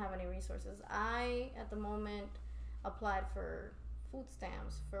 I didn't have any resources. I, at the moment, applied for food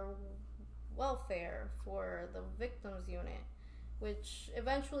stamps, for welfare, for the victims unit, which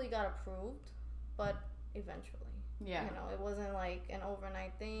eventually got approved, but eventually. Yeah. You know, it wasn't like an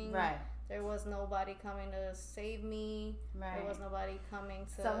overnight thing. Right. There was nobody coming to save me. Right. There was nobody coming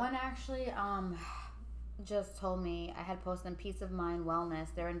to... Someone actually just told me, I had posted on Peace of Mind Wellness.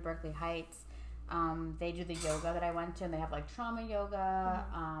 They're in Berkeley Heights. They do the yoga that I went to, and they have like trauma yoga.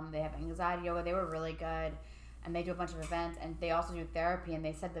 They have anxiety yoga. They were really good. And they do a bunch of events, and they also do therapy. And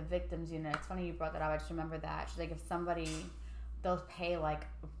they said the victims unit, it's funny you brought that up. I just remember that. She's like, if somebody, they'll pay like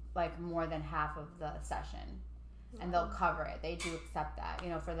more than half of the session. And they'll cover it. They do accept that, you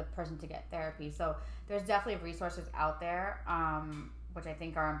know, for the person to get therapy. So there's definitely resources out there, which I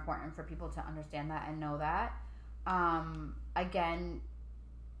think are important for people to understand that and know that. Again,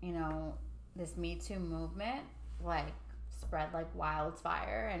 you know, this Me Too movement, like, spread like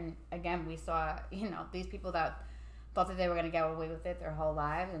wildfire. And again, we saw, you know, these people that thought that they were going to get away with it their whole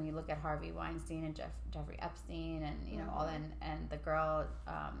lives. And you look at Harvey Weinstein and Jeffrey Epstein and, you know, all that, and the girl...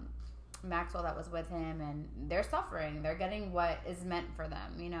 Maxwell that was with him, and they're suffering. They're getting what is meant for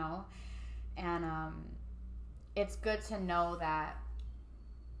them, you know? And it's good to know that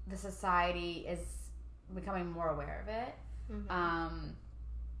the society is becoming more aware of it.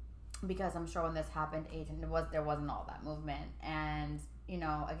 Because I'm sure when this happened, there wasn't all that movement. And, you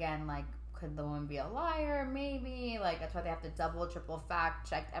know, again, like, could the woman be a liar? Maybe. Like, that's why they have to double, triple fact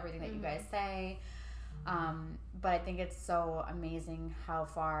check everything that you guys say. But I think it's so amazing how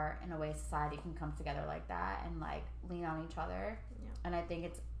far, in a way, society can come together like that and, like, lean on each other. Yeah. And I think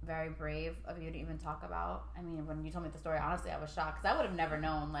it's very brave of you to even talk about. I mean, when you told me the story, honestly, I was shocked because I would have never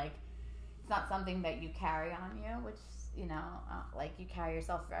known. Like, it's not something that you carry on you, which like you carry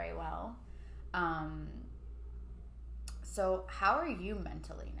yourself very well. So how are you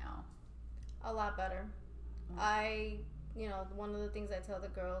mentally now? A lot better. One of the things I tell the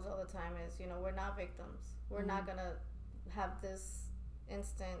girls all the time is, we're not victims. We're not gonna have this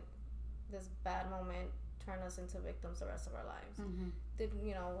bad moment turn us into victims the rest of our lives.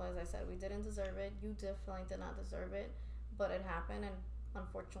 As I said, we didn't deserve it. You definitely did not deserve it, but it happened, and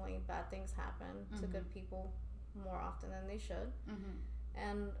unfortunately, bad things happen to good people more often than they should.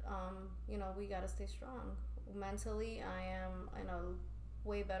 And we gotta stay strong. Mentally, I am in a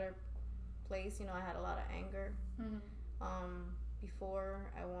way better place. I had a lot of anger. Before,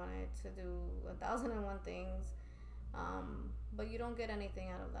 I wanted to do 1,001 things, but you don't get anything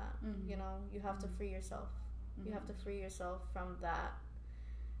out of that. You have to free yourself. You have to free yourself from that,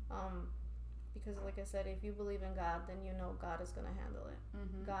 because like I said, if you believe in God, then God is going to handle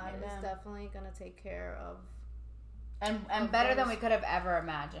it. God is definitely going to take care of and better than we could have ever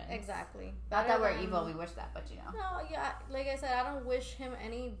imagined. Exactly. Not that we're evil, we wish that, but No, yeah, like I said, I don't wish him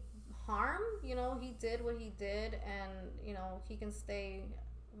any harm. He did what he did, and he can stay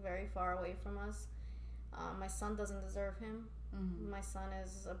very far away from us. My son doesn't deserve him. My son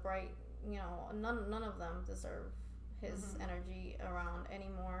is a bright, none of them deserve his energy around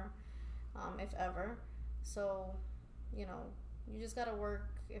anymore, if ever. So you just gotta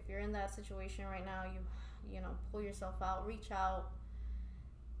work. If you're in that situation right now, you pull yourself out, reach out.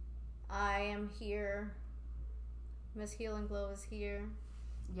 I am here. Miss Heal and Glow is here.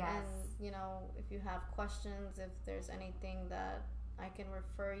 Yes. And if you have questions, if there's anything that I can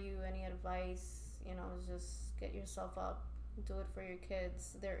refer you, any advice, just get yourself up, do it for your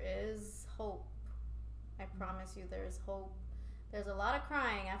kids. There is hope. I promise you, there is hope. There's a lot of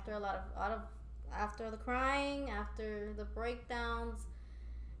crying after after the crying, after the breakdowns,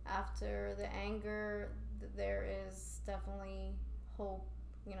 after the anger. There is definitely hope.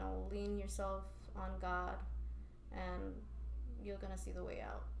 Lean yourself on God, and you're gonna see the way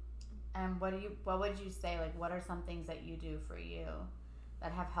out. And what would you say? Like, what are some things that you do for you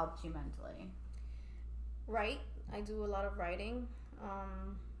that have helped you mentally? Write. I do a lot of writing.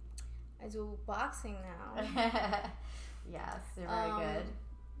 I do boxing now. Yes, you're very good.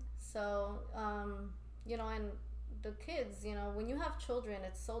 So, and the kids, when you have children,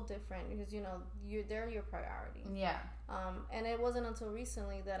 it's so different because they're your priority. Yeah. And it wasn't until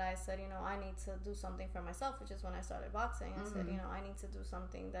recently that I said, I need to do something for myself, which is when I started boxing. I said, I need to do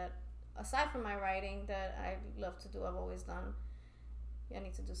something that, aside from my writing that I love to do, I've always done. I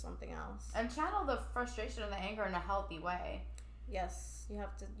need to do something else and channel the frustration and the anger in a healthy way. Yes, you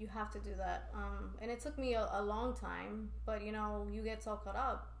have to do that. And it took me a long time, but you get so caught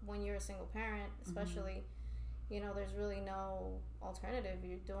up when you're a single parent, especially. There's really no alternative.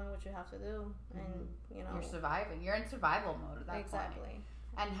 You're doing what you have to do, and you're surviving. You're in survival mode at that point. Exactly.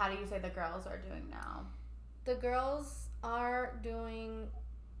 And how do you say the girls are doing now? The girls are doing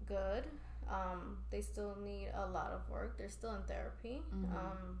good. They still need a lot of work. They're still in therapy.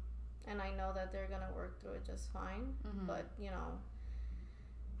 And I know that they're gonna work through it just fine. But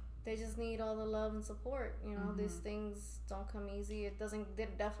they just need all the love and support. These things don't come easy. It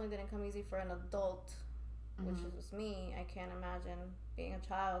definitely didn't come easy for an adult, which was me. I can't imagine being a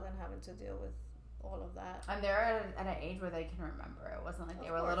child and having to deal with all of that. And they're at an age where they can remember. It wasn't like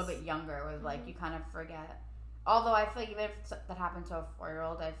they were a little bit younger, where like you kind of forget. Although I feel like even if that happened to a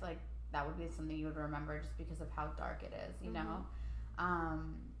 4-year-old, I feel like that would be something you would remember just because of how dark it is, you know.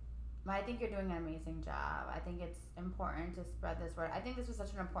 But I think you're doing an amazing job. I think it's important to spread this word. I think this was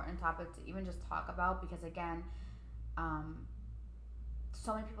such an important topic to even just talk about because, again,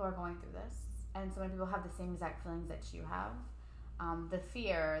 so many people are going through this, and so many people have the same exact feelings that you have. The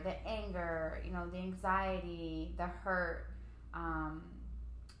fear, the anger, the anxiety, the hurt.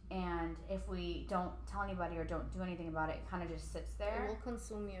 And if we don't tell anybody or don't do anything about it, it kind of just sits there. It will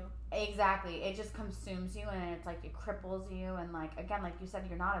consume you. Exactly. It just consumes you, and it's like it cripples you. And like, again, like you said,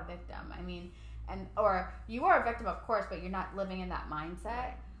 you're not a victim. I mean, or you are a victim, of course, but you're not living in that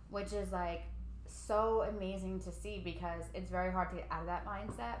mindset, which is like so amazing to see because it's very hard to get out of that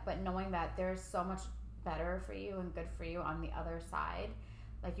mindset. But knowing that there's so much better for you and good for you on the other side,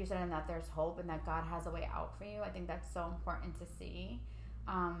 like you said, and that there's hope and that God has a way out for you, I think that's so important to see.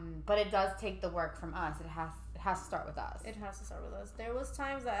 But it does take the work from us. It has to start with us. It has to start with us. There was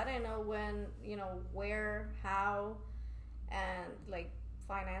times that I didn't know when, where, how, and like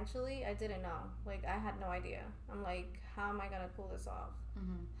financially, I didn't know. Like I had no idea. I'm like, how am I gonna pull this off?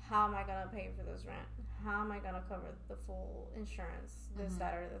 How am I gonna pay for this rent? How am I gonna cover the full insurance? This,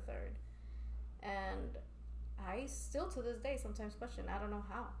 that, or the third? And I still to this day sometimes question. I don't know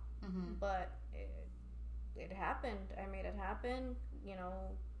how, but it happened. I made it happen. You know,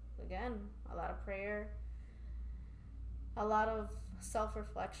 again, a lot of prayer, a lot of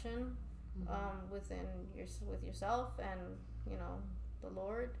self-reflection with yourself and, you know, the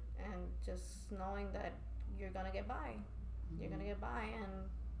Lord, and just knowing that you're gonna get by. You're gonna get by. And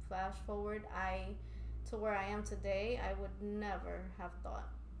flash forward, to where I am today, I would never have thought.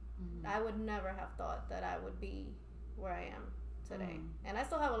 I would never have thought that I would be where I am today. And I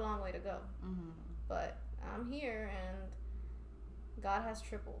still have a long way to go. But I'm here, and God has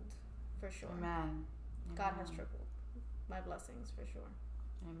tripled, for sure. Amen. God has tripled my blessings, for sure.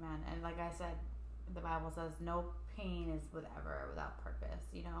 Amen. And like I said, the Bible says no pain is without purpose,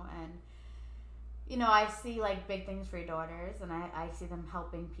 you know. And, you know, I see like big things for your daughters, and I see them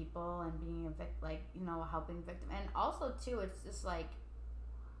helping people and being helping victim. And also too, it's just like,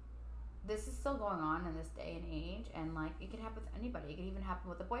 this is still going on in this day and age, and like it can happen with anybody. It can even happen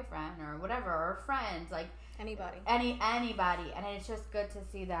with a boyfriend or whatever, or friends, like anybody. And it's just good to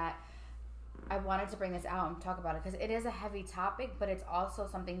see that. I wanted to bring this out and talk about it because it is a heavy topic, but it's also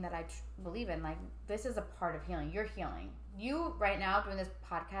something that I believe in. Like, this is a part of healing. You're healing. You right now doing this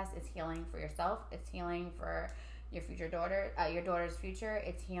podcast is healing for yourself. It's healing for your future daughter, your daughter's future.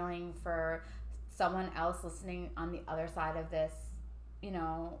 It's healing for someone else listening on the other side of this, you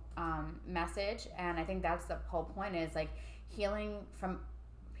know, message. And I think that's the whole point, is like Healing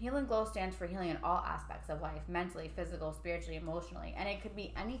Glow stands for healing in all aspects of life, mentally, physical, spiritually, emotionally. And it could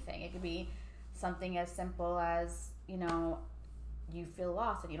be anything. It could be something as simple as, you know, you feel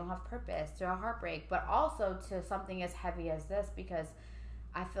lost and you don't have purpose, to a heartbreak, but also to something as heavy as this, because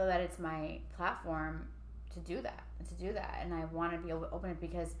I feel that it's my platform to do that. And I want to be able to open it,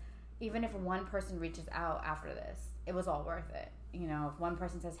 because even if one person reaches out after this, it was all worth it. You know, if one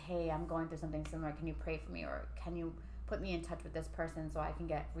person says, hey, I'm going through something similar, can you pray for me? Or can you put me in touch with this person so I can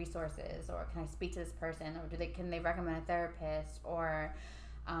get resources? Or can I speak to this person? Or can they recommend a therapist? Or,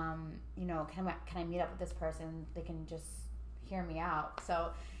 you know, can I meet up with this person? They can just hear me out.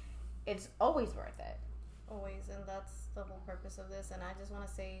 So it's always worth it. Always. And that's the whole purpose of this. And I just want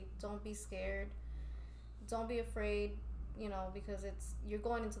to say, don't be scared. Don't be afraid, you know, because you're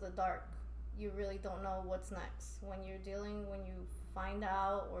going into the dark. You really don't know what's next. When you find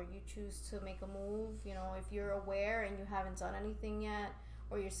out, or you choose to make a move, you know, if you're aware and you haven't done anything yet,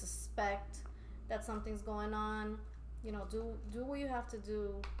 or you suspect that something's going on, you know, do what you have to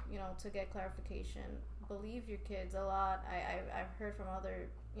do, you know, to get clarification. Believe your kids a lot. I've heard from other,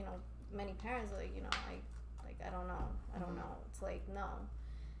 you know, many parents, like, you know, I don't know. It's like, no.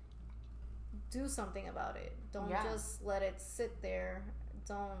 Do something about it. Don't just let it sit there.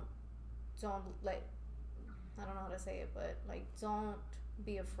 Don't let, I don't know how to say it, but like, don't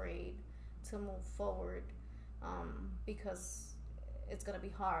be afraid to move forward, because it's gonna be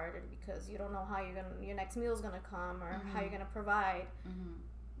hard, and because you don't know how your next meal is gonna come, or how you're gonna provide.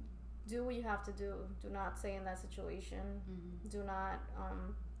 Do what you have to do. Do not stay in that situation. Do not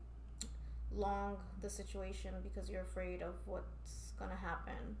long the situation because you're afraid of what's gonna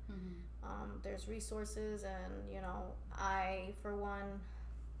happen. There's resources, and, you know, I, for one,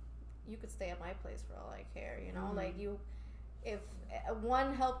 you could stay at my place for all I care, you know, like if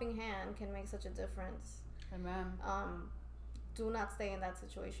one helping hand can make such a difference. Amen. Do not stay in that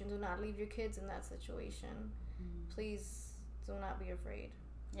situation. Do not leave your kids in that situation. Please do not be afraid.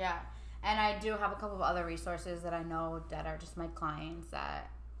 Yeah. And I do have a couple of other resources that I know that are just my clients that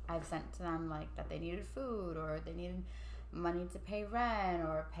I've sent to them, like that they needed food, or they needed money to pay rent,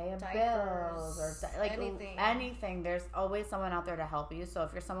 or pay a bills, or like anything. There's always someone out there to help you. So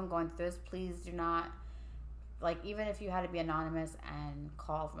if you're someone going through this, please do not, like, even if you had to be anonymous and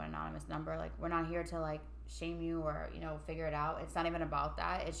call from an anonymous number, like, we're not here to like shame you or, you know, figure it out. It's not even about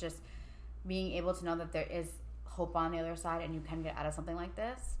that. It's just being able to know that there is hope on the other side, and you can get out of something like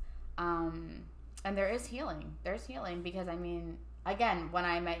this. And there is healing. There's healing, because I mean, again, when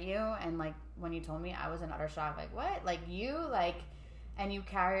I met you and like when you told me, I was in utter shock. Like, what? Like, you, like, and you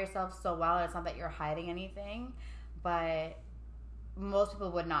carry yourself so well. It's not that you're hiding anything, but most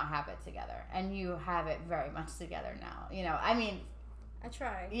people would not have it together, and you have it very much together now. You know, I mean, I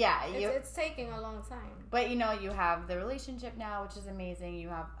try. Yeah, it's taking a long time. But, you know, you have the relationship now, which is amazing. You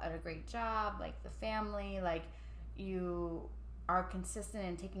have a great job, like the family, like you are consistent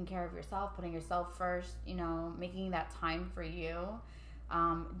in taking care of yourself, putting yourself first, you know, making that time for you,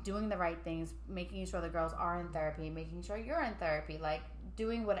 doing the right things, making sure the girls are in therapy, making sure you're in therapy, like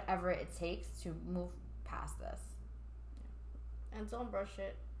doing whatever it takes to move past this. And don't brush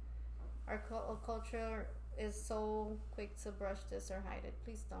it. Our culture is so quick to brush this or hide it.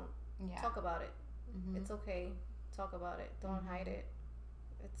 Please don't. Yeah. Talk about it. It's okay. Talk about it. Don't hide it.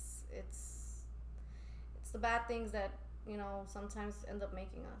 It's the bad things that, you know, sometimes end up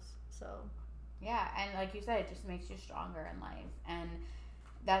making us. So yeah, and like you said, it just makes you stronger in life. And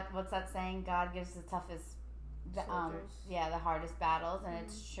what's that saying? God gives the toughest, the hardest battles, and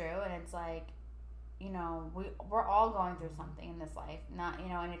it's true. And it's like, you know, we're all going through something in this life, not, you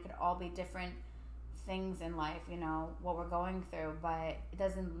know, and it could all be different things in life, you know, what we're going through, but it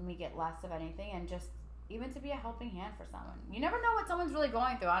doesn't make it less of anything. And just even to be a helping hand for someone, you never know what someone's really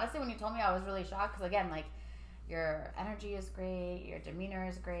going through. Honestly, when you told me, I was really shocked, because again, like, your energy is great, your demeanor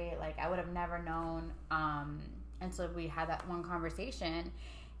is great, like I would have never known. And so we had that one conversation,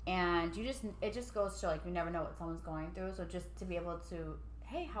 and it just goes to, like, you never know what someone's going through. So just to be able to,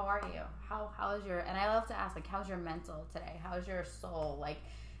 hey, how are you, how is your, and I love to ask, like, how's your mental today, how's your soul, like,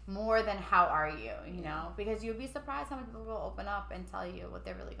 more than how are you, you know, because you'd be surprised how many people will open up and tell you what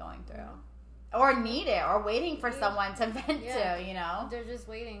they're really going through, or need it, or waiting for someone to vent to, you know. They're just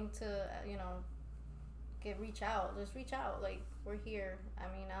waiting to, you know, reach out. Just reach out. Like, we're here. I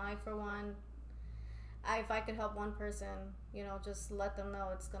mean, I, for one, if I could help one person, you know, just let them know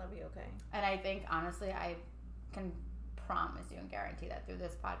it's going to be okay. And I think, honestly, I can promise you and guarantee that through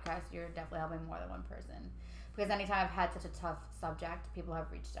this podcast, you're definitely helping more than one person. Because anytime I've had such a tough subject, people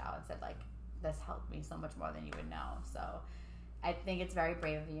have reached out and said, like, this helped me so much more than you would know. So I think it's very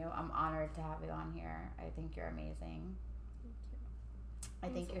brave of you. I'm honored to have you on here. I think you're amazing. I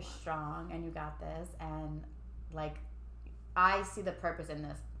think you're strong, and you got this. And, like, I see the purpose in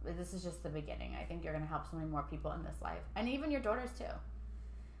this. This is just the beginning. I think you're going to help so many more people in this life. And even your daughters, too.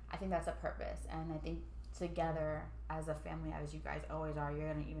 I think that's a purpose. And I think together, as a family, as you guys always are,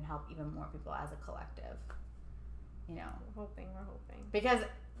 you're going to even help even more people as a collective. You know, we're hoping. Because,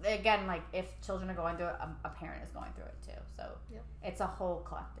 again, like, if children are going through it, a parent is going through it too. So it's a whole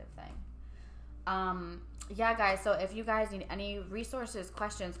collective thing. Yeah, guys. So if you guys need any resources,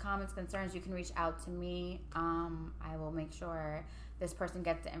 questions, comments, concerns, you can reach out to me. I will make sure this person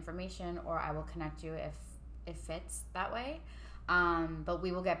gets the information, or I will connect you if it fits that way. But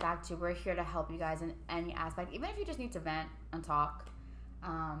we will get back to you. We're here to help you guys in any aspect, even if you just need to vent and talk.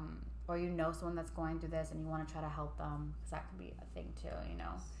 Or you know someone that's going through this and you want to try to help them, because that could be a thing too, you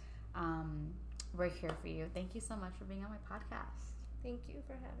know. We're here for you. Thank you so much for being on my podcast. Thank you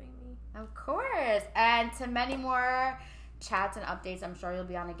for having me. Of course. And to many more chats and updates, I'm sure you'll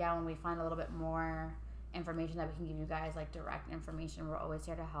be on again when we find a little bit more information that we can give you guys, like direct information. We're always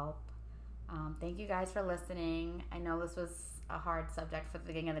here to help. Thank you guys for listening. I know this was a hard subject for the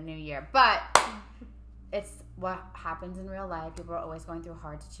beginning of the new year, but it's what happens in real life. People are always going through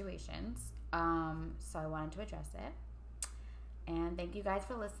hard situations. So I wanted to address it. And thank you guys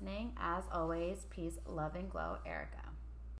for listening. As always, peace, love, and glow. Erica.